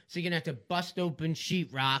wall. So you're going to have to bust open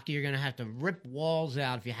sheetrock. You're going to have to rip walls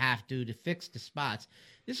out if you have to fix the spots.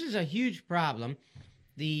 This is a huge problem.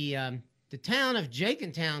 The town of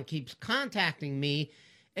Jenkintown keeps contacting me,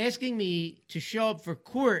 asking me to show up for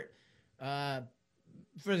court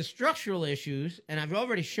for the structural issues, and I've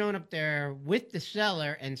already shown up there with the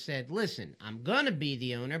seller and said, listen, I'm going to be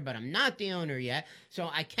the owner, but I'm not the owner yet,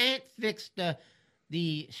 so I can't fix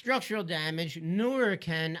the structural damage, nor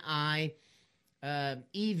can I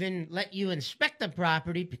even let you inspect the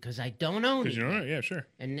property because I don't own it. Because you don't know it. Yeah, sure.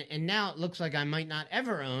 And now it looks like I might not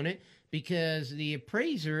ever own it because the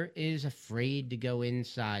appraiser is afraid to go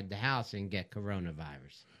inside the house and get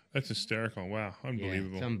coronavirus. That's hysterical. Wow, unbelievable.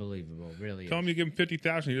 Yeah, it's unbelievable, really. Tell him you give him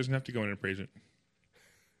 $50,000, he doesn't have to go in and appraise it.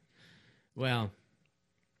 Well,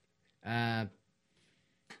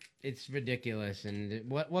 it's ridiculous, and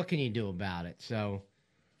what can you do about it? So,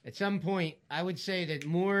 at some point, I would say that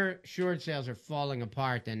more short sales are falling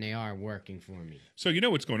apart than they are working for me. So you know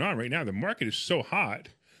what's going on right now? The market is so hot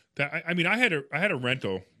that I mean, I had a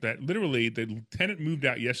rental that literally the tenant moved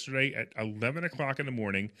out yesterday at 11 o'clock in the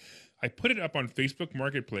morning. I put it up on Facebook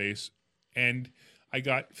Marketplace, and I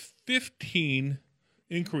got 15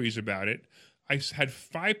 inquiries about it. I had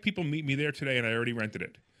 5 people meet me there today, and I already rented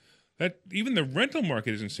it. That even the rental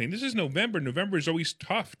market is insane. This is November. November is always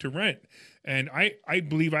tough to rent, and I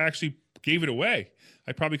believe I actually gave it away.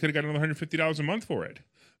 I probably could have got another $150 a month for it,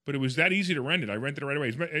 but it was that easy to rent it. I rented it right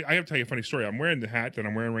away. I have to tell you a funny story. I'm wearing the hat that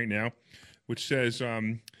I'm wearing right now, which says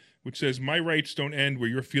 "My rights don't end where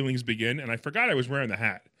your feelings begin." And I forgot I was wearing the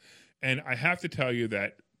hat, and I have to tell you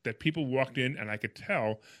that people walked in, and I could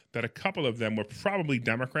tell that a couple of them were probably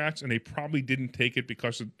Democrats, and they probably didn't take it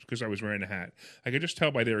because I was wearing a hat. I could just tell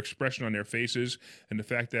by their expression on their faces and the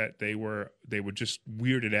fact that they were just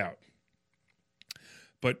weirded out.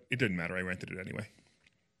 But it didn't matter. I rented it anyway.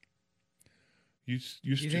 You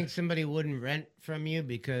think somebody wouldn't rent from you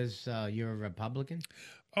because you're a Republican?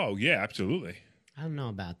 Oh, yeah, absolutely. I don't know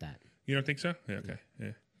about that. You don't think so? Yeah, okay.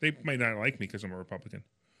 Yeah. They might not like me because I'm a Republican.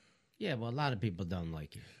 Yeah, well, a lot of people don't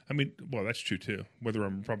like you. I mean, well, that's true, too, whether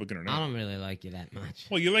I'm Republican or not. I don't really like you that much.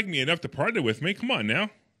 Well, you like me enough to partner with me. Come on now.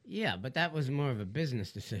 Yeah, but that was more of a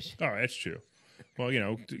business decision. Oh, that's true.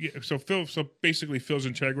 Well, so basically Phil's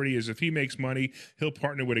integrity is if he makes money, he'll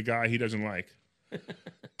partner with a guy he doesn't like.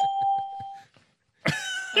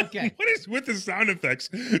 Okay. What is with the sound effects?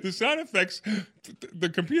 The sound effects, the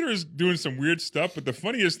computer is doing some weird stuff, but the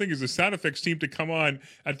funniest thing is the sound effects seem to come on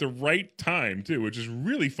at the right time, too, which is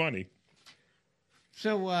really funny.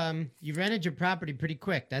 So you rented your property pretty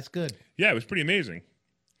quick. That's good. Yeah, it was pretty amazing.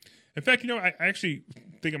 In fact, I actually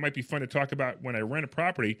think it might be fun to talk about when I rent a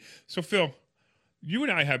property. So, Phil, you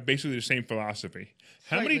and I have basically the same philosophy.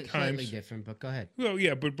 Many times? Slightly different, but go ahead. Well,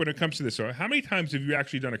 yeah, but when it comes to this, so how many times have you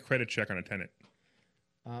actually done a credit check on a tenant?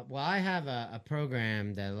 Well, I have a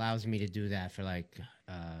program that allows me to do that for I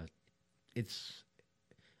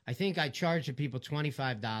think I charge the people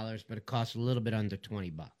 $25, but it costs a little bit under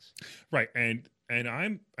 $20. Right, and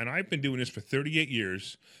I've been doing this for 38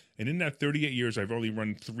 years, and in that 38 years, I've only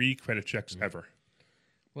run 3 credit checks ever.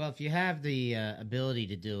 Well, if you have the ability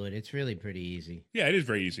to do it, it's really pretty easy. Yeah, it is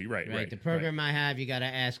very easy. Right. The program I have, you got to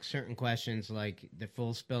ask certain questions like the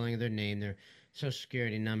full spelling of their name, their Social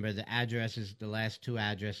Security number, the addresses, the last 2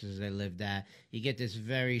 addresses they lived at. You get this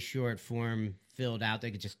very short form filled out. They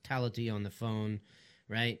could just tell it to you on the phone,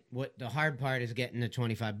 right? What the hard part is getting the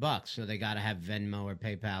 $25. So they got to have Venmo or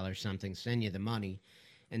PayPal or something, send you the money.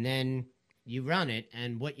 And then you run it,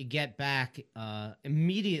 and what you get back,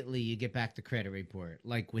 immediately you get back the credit report,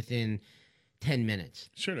 like within 10 minutes.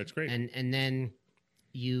 Sure, that's great. And then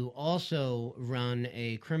you also run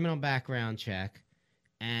a criminal background check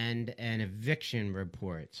and an eviction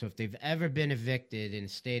report. So if they've ever been evicted in the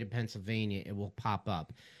state of Pennsylvania, it will pop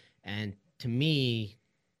up. And to me,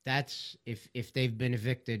 that's if they've been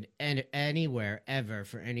evicted anywhere ever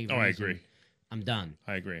for any reason. Oh, I agree. I'm done.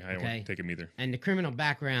 I agree. I don't want to take them either. And the criminal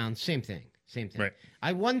background, same thing. Right.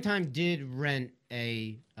 I one time did rent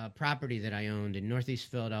a property that I owned in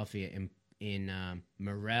Northeast Philadelphia in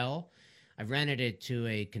Morel. I rented it to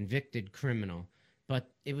a convicted criminal. But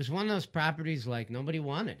it was one of those properties like nobody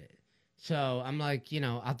wanted it. So I'm like,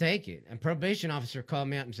 I'll take it. And probation officer called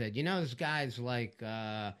me up and said, this guy's like,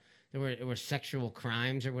 there were sexual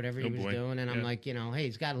crimes or whatever he was doing. And I'm like, hey,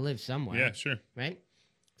 he's got to live somewhere. Yeah, sure. Right?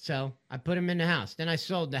 So I put him in the house. Then I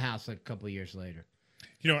sold the house like a couple of years later.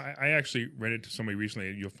 I actually read it to somebody recently,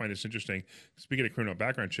 and you'll find this interesting. Speaking of criminal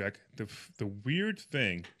background check, the weird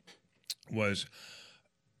thing was,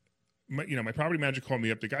 my property manager called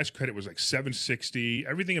me up. The guy's credit was like 760.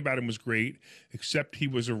 Everything about him was great, except he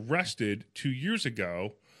was arrested 2 years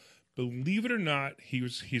ago. Believe it or not,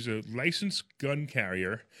 he's a licensed gun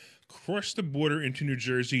carrier, crossed the border into New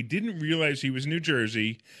Jersey, didn't realize he was in New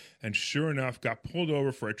Jersey, and sure enough, got pulled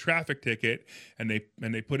over for a traffic ticket, and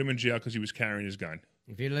they put him in jail because he was carrying his gun.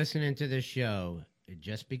 If you're listening to this show,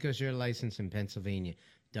 just because you're licensed in Pennsylvania,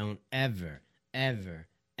 don't ever, ever,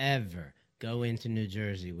 ever go into New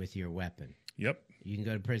Jersey with your weapon. Yep. You can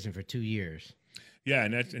go to prison for 2 years. Yeah,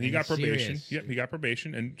 and he And got it's probation. serious. Yep, he got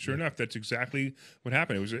probation, and sure enough, that's exactly what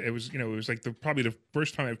happened. It was like probably the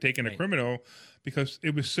first time I've taken a criminal, because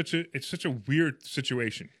it's such a weird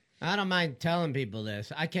situation. I don't mind telling people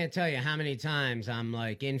this. I can't tell you how many times I'm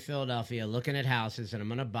like in Philadelphia looking at houses that I'm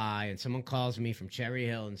going to buy, and someone calls me from Cherry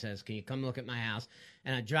Hill and says, "Can you come look at my house?"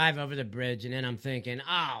 And I drive over the bridge, and then I'm thinking,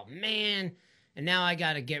 "Oh, man." And now I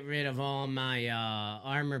got to get rid of all my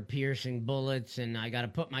armor-piercing bullets, and I got to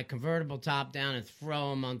put my convertible top down and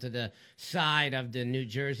throw them onto the side of the New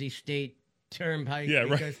Jersey State Turnpike, Yeah,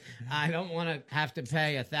 right. because I don't want to have to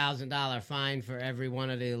pay $1,000 fine for every one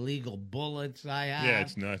of the illegal bullets I have. Yeah,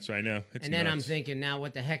 it's nuts. I know. It's And then I'm nuts. thinking, now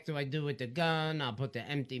what the heck do I do with the gun? I'll put the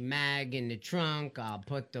empty mag in the trunk. I'll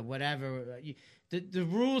put the whatever. The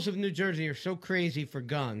rules of New Jersey are so crazy for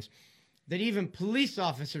guns that even police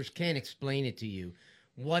officers can't explain it to you,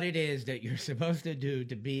 what it is that you're supposed to do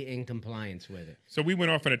to be in compliance with it. So we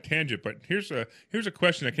went off on a tangent, but here's a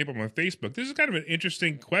question that came up on Facebook. This is kind of an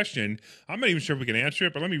interesting question. I'm not even sure if we can answer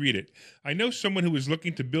it, but let me read it. I know someone who is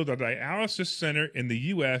looking to build a dialysis center in the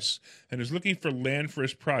U.S. and is looking for land for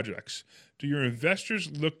his projects. Do your investors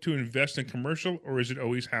look to invest in commercial, or is it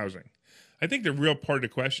always housing? I think the real part of the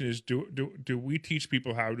question is, do we teach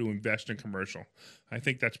people how to invest in commercial? I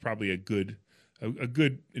think that's probably a good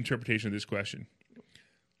interpretation of this question.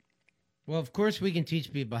 Well, of course, we can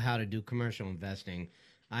teach people how to do commercial investing.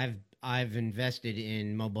 I've invested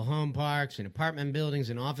in mobile home parks, in apartment buildings,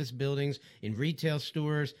 in office buildings, in retail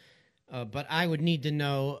stores. But I would need to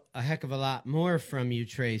know a heck of a lot more from you,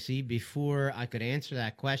 Tracy, before I could answer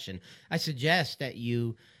that question. I suggest that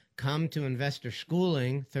you come to Investor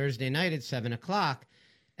Schooling Thursday night at 7 o'clock,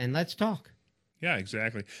 and let's talk. Yeah,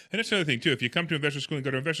 exactly. And that's another thing, too. If you come to Investor Schooling,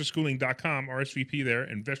 go to investorschooling.com, RSVP there,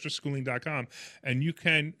 investorschooling.com, and you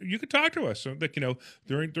can talk to us. So that,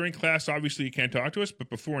 during class, obviously, you can't talk to us, but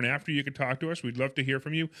before and after, you can talk to us. We'd love to hear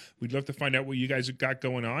from you. We'd love to find out what you guys have got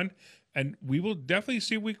going on, and we will definitely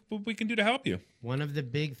see what we can do to help you. One of the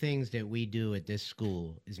big things that we do at this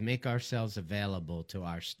school is make ourselves available to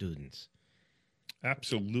our students.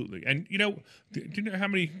 Absolutely. And, do you know how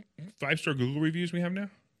many 5-star Google reviews we have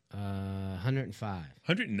now? 105.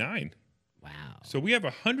 109. Wow. So we have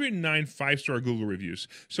 109 5-star Google reviews.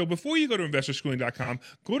 So before you go to investorschooling.com,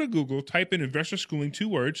 go to Google, type in Investor Schooling, 2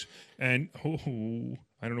 words, and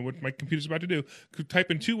I don't know what my computer's about to do.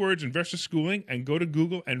 Type in 2 words, Investor Schooling, and go to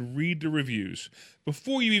Google and read the reviews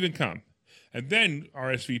before you even come. And then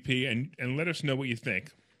RSVP and let us know what you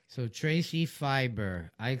think. So, Tracy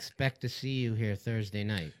Fiber, I expect to see you here Thursday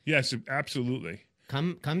night. Yes, absolutely.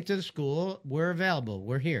 Come to the school. We're available.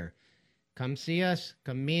 We're here. Come see us.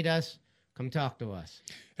 Come meet us. Come talk to us.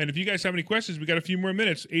 And if you guys have any questions, we got a few more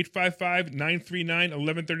minutes.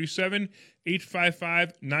 855-939-1137.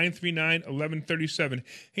 855-939-1137.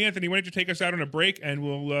 Hey, Anthony, why don't you take us out on a break, and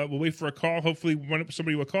we'll wait for a call. Hopefully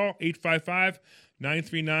somebody will call.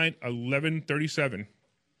 855-939-1137.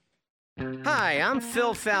 Hi, I'm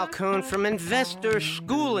Phil Falcone from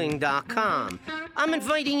InvestorSchooling.com. I'm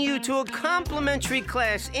inviting you to a complimentary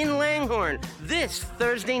class in Langhorne this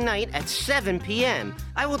Thursday night at 7 p.m.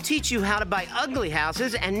 I will teach you how to buy ugly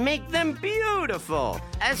houses and make them beautiful.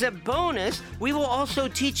 As a bonus, we will also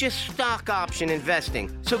teach you stock option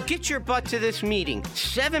investing. So get your butt to this meeting,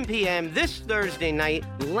 7 p.m. this Thursday night,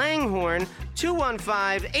 Langhorne,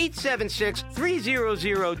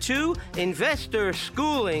 215-876-3002,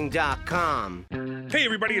 InvestorSchooling.com. Hey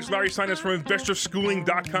everybody, it's Larry Steinhaus from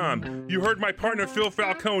InvestorSchooling.com. You heard my partner Phil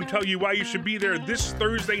Falcone tell you why you should be there this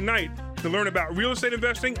Thursday night to learn about real estate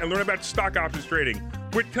investing and learn about stock options trading.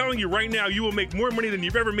 We're telling you right now, you will make more money than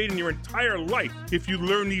you've ever made in your entire life if you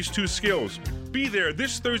learn these 2 skills. Be there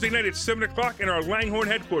this Thursday night at 7 o'clock in our Langhorne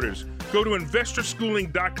headquarters. Go to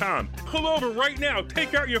InvestorSchooling.com. Pull over right now.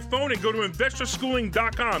 Take out your phone and go to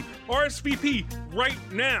InvestorSchooling.com. RSVP right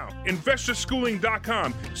now.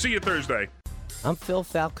 InvestorSchooling.com. See you Thursday. I'm Phil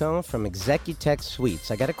Falcone from Executech Suites.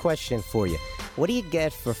 I got a question for you. What do you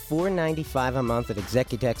get for $495 a month at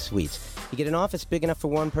Executech Suites? You get an office big enough for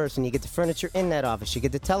one person. You get the furniture in that office. You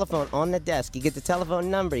get the telephone on the desk. You get the telephone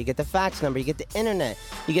number. You get the fax number. You get the internet.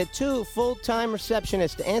 You get 2 full-time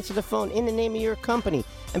receptionists to answer the phone in the name of your company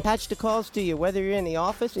and patch the calls to you, whether you're in the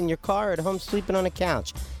office, in your car, or at home sleeping on a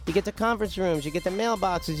couch. You get the conference rooms. You get the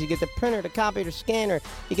mailboxes. You get the printer, the copier, the scanner.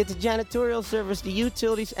 You get the janitorial service, the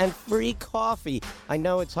utilities, and free coffee. I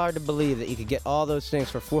know it's hard to believe that you could get all those things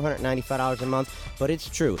for $495 a month, but it's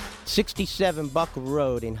true. 67 Buckle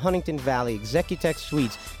Road in Huntington Valley, Executech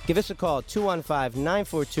Suites. Give us a call,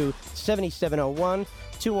 215-942-7701,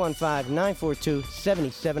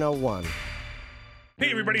 215-942-7701. Hey,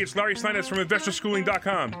 everybody, it's Larry Steinhaus from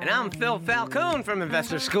InvestorSchooling.com. And I'm Phil Falcone from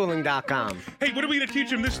InvestorSchooling.com. Hey, what are we going to teach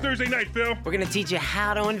them this Thursday night, Phil? We're going to teach you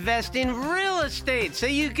how to invest in real estate so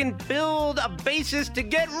you can build a basis to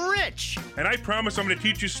get rich. And I promise I'm going to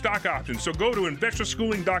teach you stock options. So go to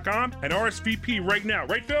InvestorSchooling.com and RSVP right now.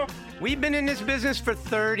 Right, Phil? We've been in this business for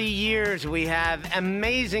 30 years. We have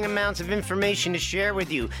amazing amounts of information to share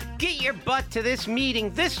with you. Get your butt to this meeting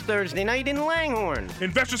this Thursday night in Langhorne.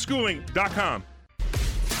 InvestorSchooling.com.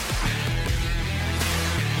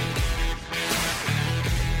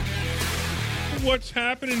 What's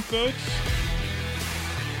happening, folks?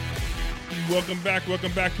 Welcome back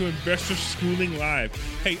to Investor Schooling Live.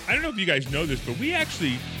 Hey, I don't know if you guys know this, but we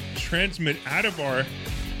actually transmit out of our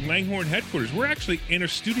Langhorne headquarters. We're actually in a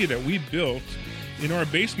studio that we built in our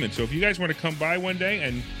basement. So if you guys want to come by one day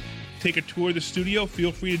and take a tour of the studio,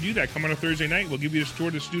 feel free to do that. Come on a Thursday night. We'll give you a tour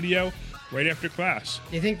of the studio right after class.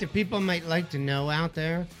 Do you think the people might like to know out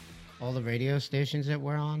there all the radio stations that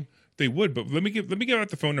we're on? They would, but let me give out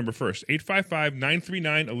the phone number first.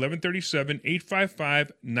 855-939-1137,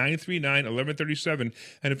 855-939-1137.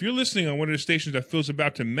 And if you're listening on one of the stations that Phil's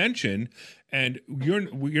about to mention, and you're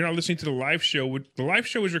not listening to the live show, the live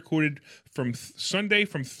show is recorded from Sunday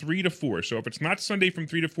from 3 to 4. So if it's not Sunday from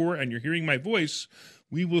 3 to 4 and you're hearing my voice,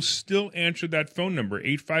 we will still answer that phone number,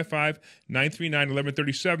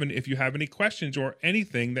 855-939-1137, if you have any questions or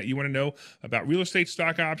anything that you want to know about real estate,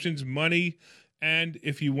 stock options, money, and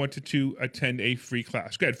if you wanted to attend a free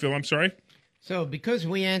class. Go ahead, Phil, I'm sorry. So because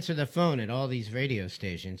we answer the phone at all these radio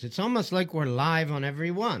stations, it's almost like we're live on every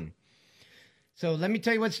one. So let me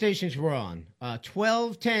tell you what stations we're on.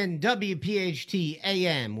 1210 WPHT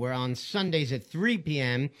AM. We're on Sundays at 3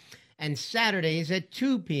 p.m. and Saturdays at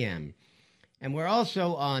 2 p.m. And we're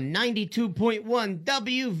also on 92.1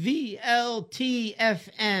 WVLT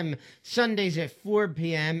FM Sundays at 4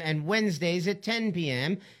 p.m. and Wednesdays at 10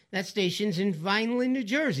 p.m. That station's in Vineland, New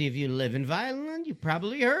Jersey. If you live in Vineland, you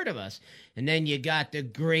probably heard of us. And then you got the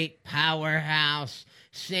great powerhouse,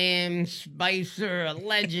 Sam Spicer, a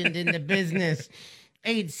legend in the business.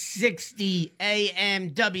 860 AM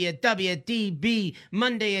WWDB,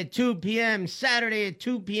 Monday at 2 p.m., Saturday at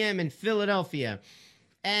 2 p.m. in Philadelphia.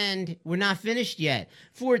 And we're not finished yet.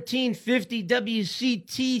 1450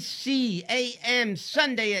 WCTC AM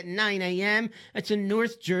Sunday at 9 a.m. That's a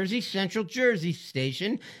North Jersey, Central Jersey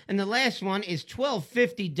station. And the last one is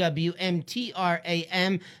 1250 WMTR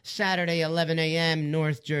AM Saturday 11 a.m.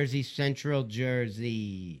 North Jersey, Central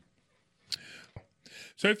Jersey.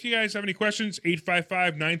 So if you guys have any questions,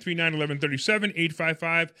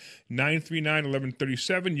 855-939-1137,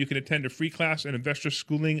 855-939-1137. You can attend a free class at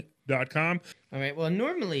InvestorSchooling.com. All right. Well,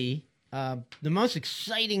 normally, the most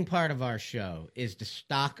exciting part of our show is the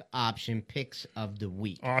stock option picks of the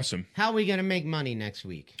week. Awesome. How are we going to make money next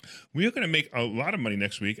week? We are going to make a lot of money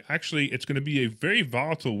next week. Actually, it's going to be a very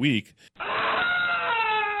volatile week.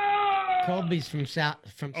 Kobe's from South.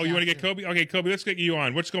 Oh, you want to get Kobe? Okay, Kobe, let's get you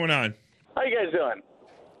on. What's going on? How you guys doing?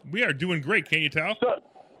 We are doing great. Can't you tell? So,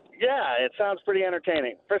 yeah, it sounds pretty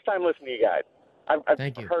entertaining. First time listening to you guys. I've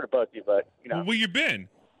heard of both of you, but, you know. Well, where you been?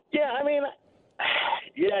 Yeah, I mean,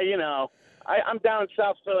 yeah, you know, I'm down in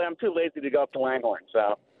South Philly. I'm too lazy to go up to Langhorne,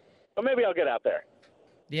 so. But maybe I'll get out there.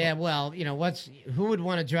 Yeah, well, you know, who would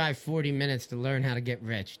want to drive 40 minutes to learn how to get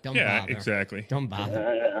rich? Don't bother. Yeah, exactly. Don't bother.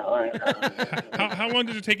 How long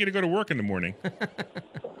does it take you to go to work in the morning?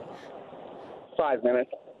 5 minutes.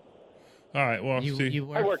 All right. Well,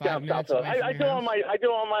 You I work down South Philly. I do all my.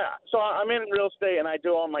 So I'm in real estate and I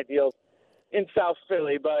do all my deals in South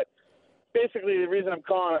Philly. But basically, the reason I'm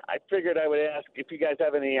calling, I figured I would ask if you guys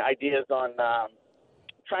have any ideas on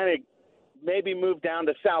trying to maybe move down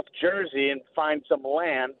to South Jersey and find some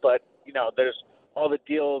land. But you know, there's all the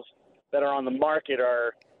deals that are on the market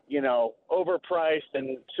are overpriced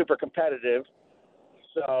and super competitive.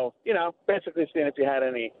 So basically, seeing if you had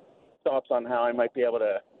any thoughts on how I might be able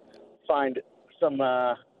to find some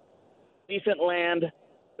decent land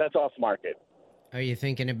that's off market. Are you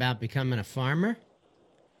thinking about becoming a farmer?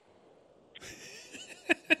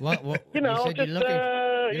 What you said just you're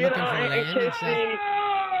looking for land in South.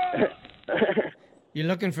 You're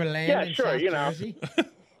looking for land in South Jersey?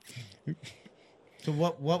 So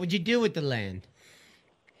what would you do with the land?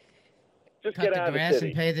 Just Cut get the out of the grass city.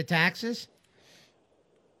 and pay the taxes?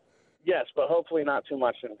 Yes, but hopefully not too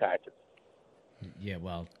much in taxes. Yeah,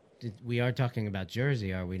 well, we are talking about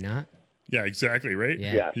Jersey, are we not? Yeah, exactly, right?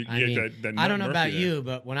 Yeah. You I get mean, that I don't know Murphy about there. you,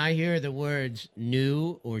 but when I hear the words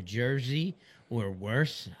New or Jersey or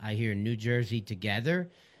worse, I hear New Jersey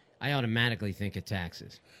together, I automatically think of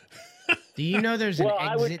taxes. Do you know there's an Well,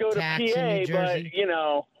 I would exit go to tax PA, in New Jersey? but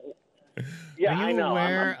Yeah, Are I you know.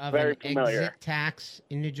 aware I'm of very an familiar. exit tax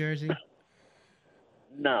in New Jersey?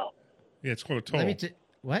 No. Yeah, it's called a toll.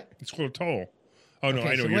 What? It's called a toll. Oh, no, Okay,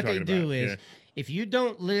 I know so what you're what they talking do about. is, Yeah. if you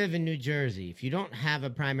don't live in New Jersey, if you don't have a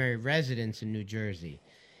primary residence in New Jersey,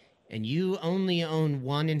 and you only own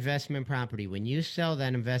one investment property, when you sell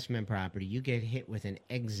that investment property, you get hit with an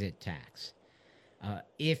exit tax.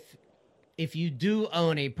 If you do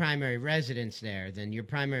own a primary residence there, then your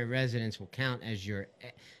primary residence will count as your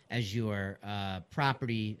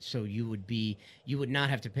property, so you would not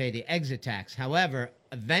have to pay the exit tax. However,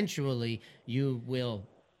 eventually you will,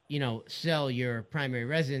 sell your primary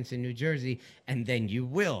residence in New Jersey, and then you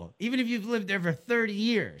will, even if you've lived there for 30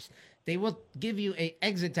 years, they will give you a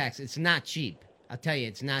exit tax. It's not cheap. I'll tell you,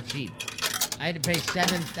 it's not cheap. I had to pay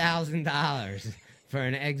 $7,000 for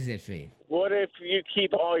an exit fee. What if you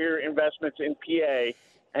keep all your investments in PA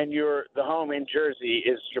and the home in Jersey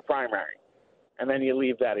is your primary, and then you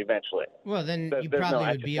leave that eventually? Well, then you There's no probably would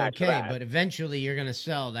exit be tax for okay, that. but eventually you're going to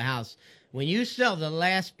sell the house. When you sell the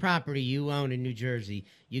last property you own in New Jersey,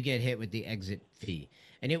 you get hit with the exit fee.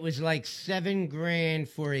 And it was like $7,000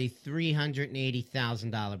 for a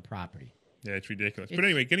 $380,000 property. Yeah, it's ridiculous. But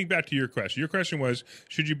anyway, getting back to your question. Your question was,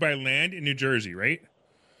 should you buy land in New Jersey, right?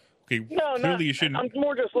 Okay, No, clearly you shouldn't. I'm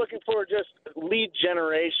more just looking for just lead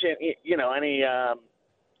generation, any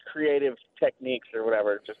creative techniques or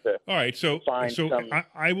whatever, just to All right, so find some...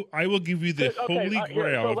 I will give you the Okay, holy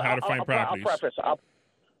grail of how to find properties.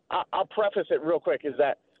 I'll preface it real quick. Is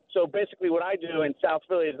that so? Basically, what I do in South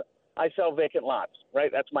Philly is I sell vacant lots.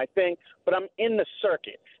 Right, that's my thing. But I'm in the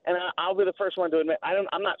circuit, and I'll be the first one to admit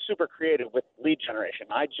I'm not super creative with lead generation.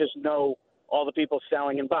 I just know all the people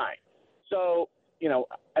selling and buying. So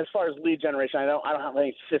as far as lead generation, I don't have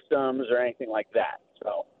any systems or anything like that.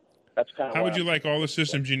 So that's kind of how would you like all the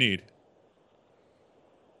systems you need?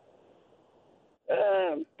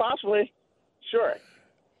 Possibly, sure.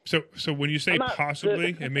 So when you say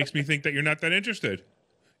possibly, it makes me think that you're not that interested.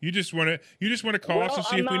 You just want to call us to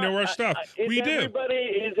see if we know our stuff. We do.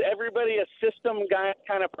 Is everybody a system guy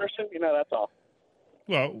kind of person? That's all.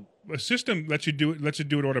 Well, a system lets you do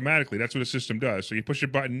it automatically. That's what a system does. So you push a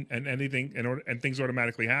button and anything and things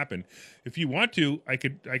automatically happen. If you want to, I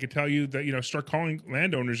could tell you that start calling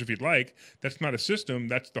landowners if you'd like. That's not a system.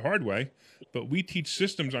 That's the hard way. But we teach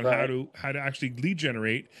systems on how to actually lead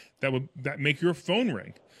generate that make your phone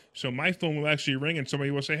ring. So my phone will actually ring and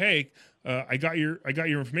somebody will say, "Hey, I got your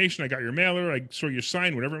information. I got your mailer. I saw your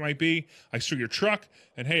sign, whatever it might be. I saw your truck,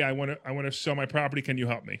 and hey, I want to sell my property. Can you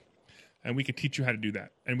help me?" And we can teach you how to do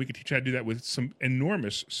that. And we can teach you how to do that with some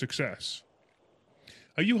enormous success.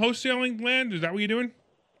 Are you wholesaling land? Is that what you're doing?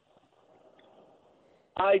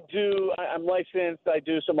 I do. I'm licensed. I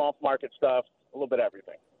do some off-market stuff, a little bit of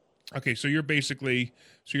everything. Okay, so you're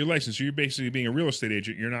licensed. So you're basically being a real estate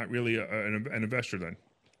agent. You're not really an investor then.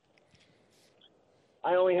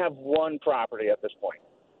 I only have one property at this point.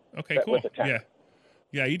 Okay, cool.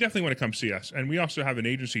 Yeah, you definitely want to come see us. And we also have an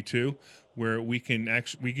agency too, where we can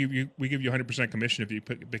we give you 100% commission if you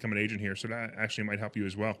become an agent here. So that actually might help you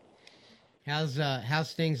as well.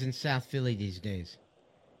 How's things in South Philly these days?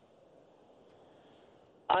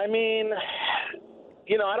 I mean,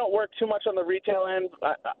 I don't work too much on the retail end.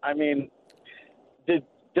 I mean,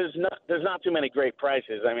 there's not too many great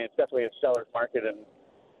prices. I mean, it's definitely a seller's market, and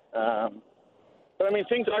but I mean,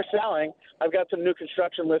 things are selling. I've got some new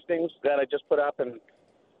construction listings that I just put up, and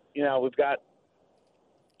we've got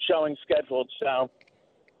showing scheduled. So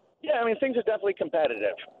yeah, I mean, things are definitely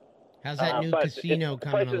competitive. How's that new casino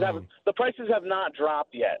coming along? The prices have not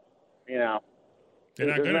dropped yet. They're not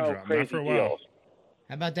going to drop, not for a while. Deals.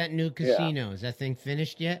 How about that new casino? Is that thing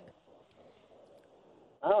finished yet?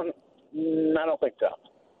 I don't think so.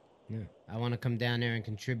 Yeah, I want to come down there and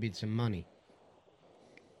contribute some money.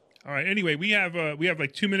 All right. Anyway, we have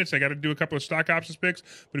like 2 minutes. I got to do a couple of stock options picks.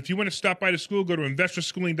 But if you want to stop by the school, go to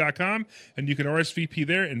investorschooling.com, and you can RSVP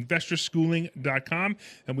there, investorschooling.com.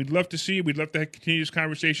 And we'd love to see you. We'd love to continue this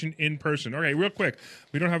conversation in person. All right, real quick.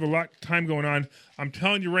 We don't have a lot of time going on. I'm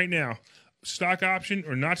telling you right now, stock option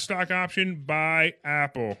or not stock option, buy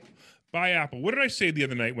Apple. Buy Apple. What did I say the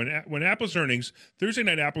other night when Apple's earnings, Thursday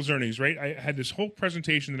night Apple's earnings, right? I had this whole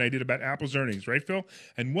presentation that I did about Apple's earnings, right, Phil?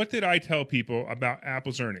 And what did I tell people about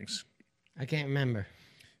Apple's earnings? I can't remember.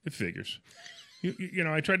 It figures.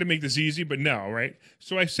 I tried to make this easy, but no, right?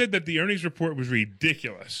 So I said that the earnings report was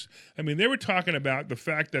ridiculous. I mean, they were talking about the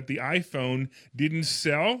fact that the iPhone didn't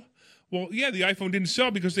sell. Well, yeah, the iPhone didn't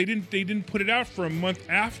sell because they didn't put it out for a month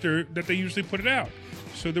after that they usually put it out.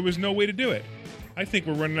 So there was no way to do it. I think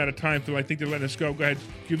we're running out of time, Phil. I think they're letting us go. Go ahead.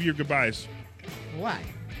 Give your goodbyes. Why?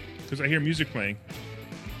 Because I hear music playing.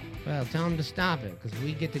 Well, tell him to stop it, because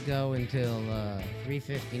we get to go until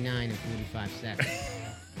 3:59 and 45 seconds.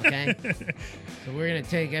 Okay? So we're going to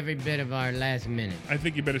take every bit of our last minute. I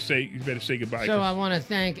think you better say goodbye. So I want to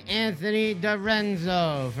thank Anthony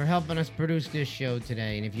DiRenzo for helping us produce this show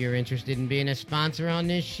today. And if you're interested in being a sponsor on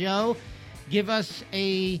this show, give us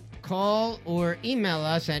a call or email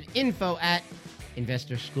us at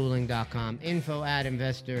info@investorschooling.com.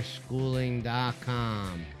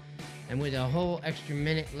 info@investorschooling.com. And with a whole extra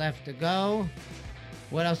minute left to go,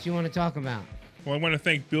 what else do you want to talk about? Well, I want to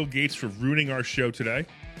thank Bill Gates for ruining our show today.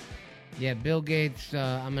 Yeah, Bill Gates,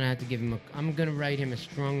 I'm going to have to give him I'm going to write him a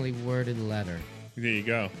strongly worded letter. There you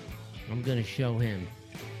go. I'm going to show him.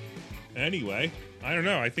 Anyway, I don't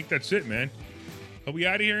know. I think that's it, man. Are we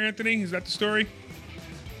out of here, Anthony? Is that the story?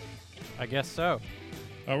 I guess so.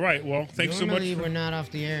 All right. Well, thanks so much. Normally, we're not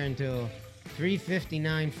off the air until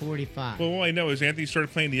 3:59:45. Well, all I know is Anthony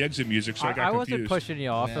started playing the exit music, so I got confused. wasn't pushing you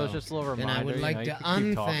off. It was Well, just a little then reminder. I would like to you keep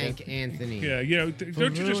unthank talking. Anthony. Yeah, for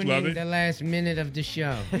don't you just love ruining it? the last minute of the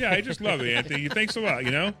show. Yeah, I just love it, Anthony. Thanks a lot,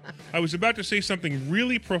 I was about to say something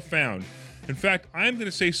really profound. In fact, I'm going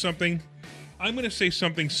to say something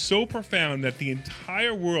so profound that the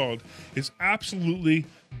entire world is absolutely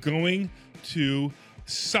going to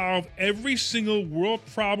solve every single world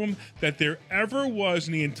problem that there ever was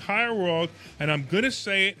in the entire world, and I'm going to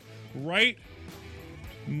say it right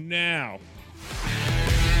now.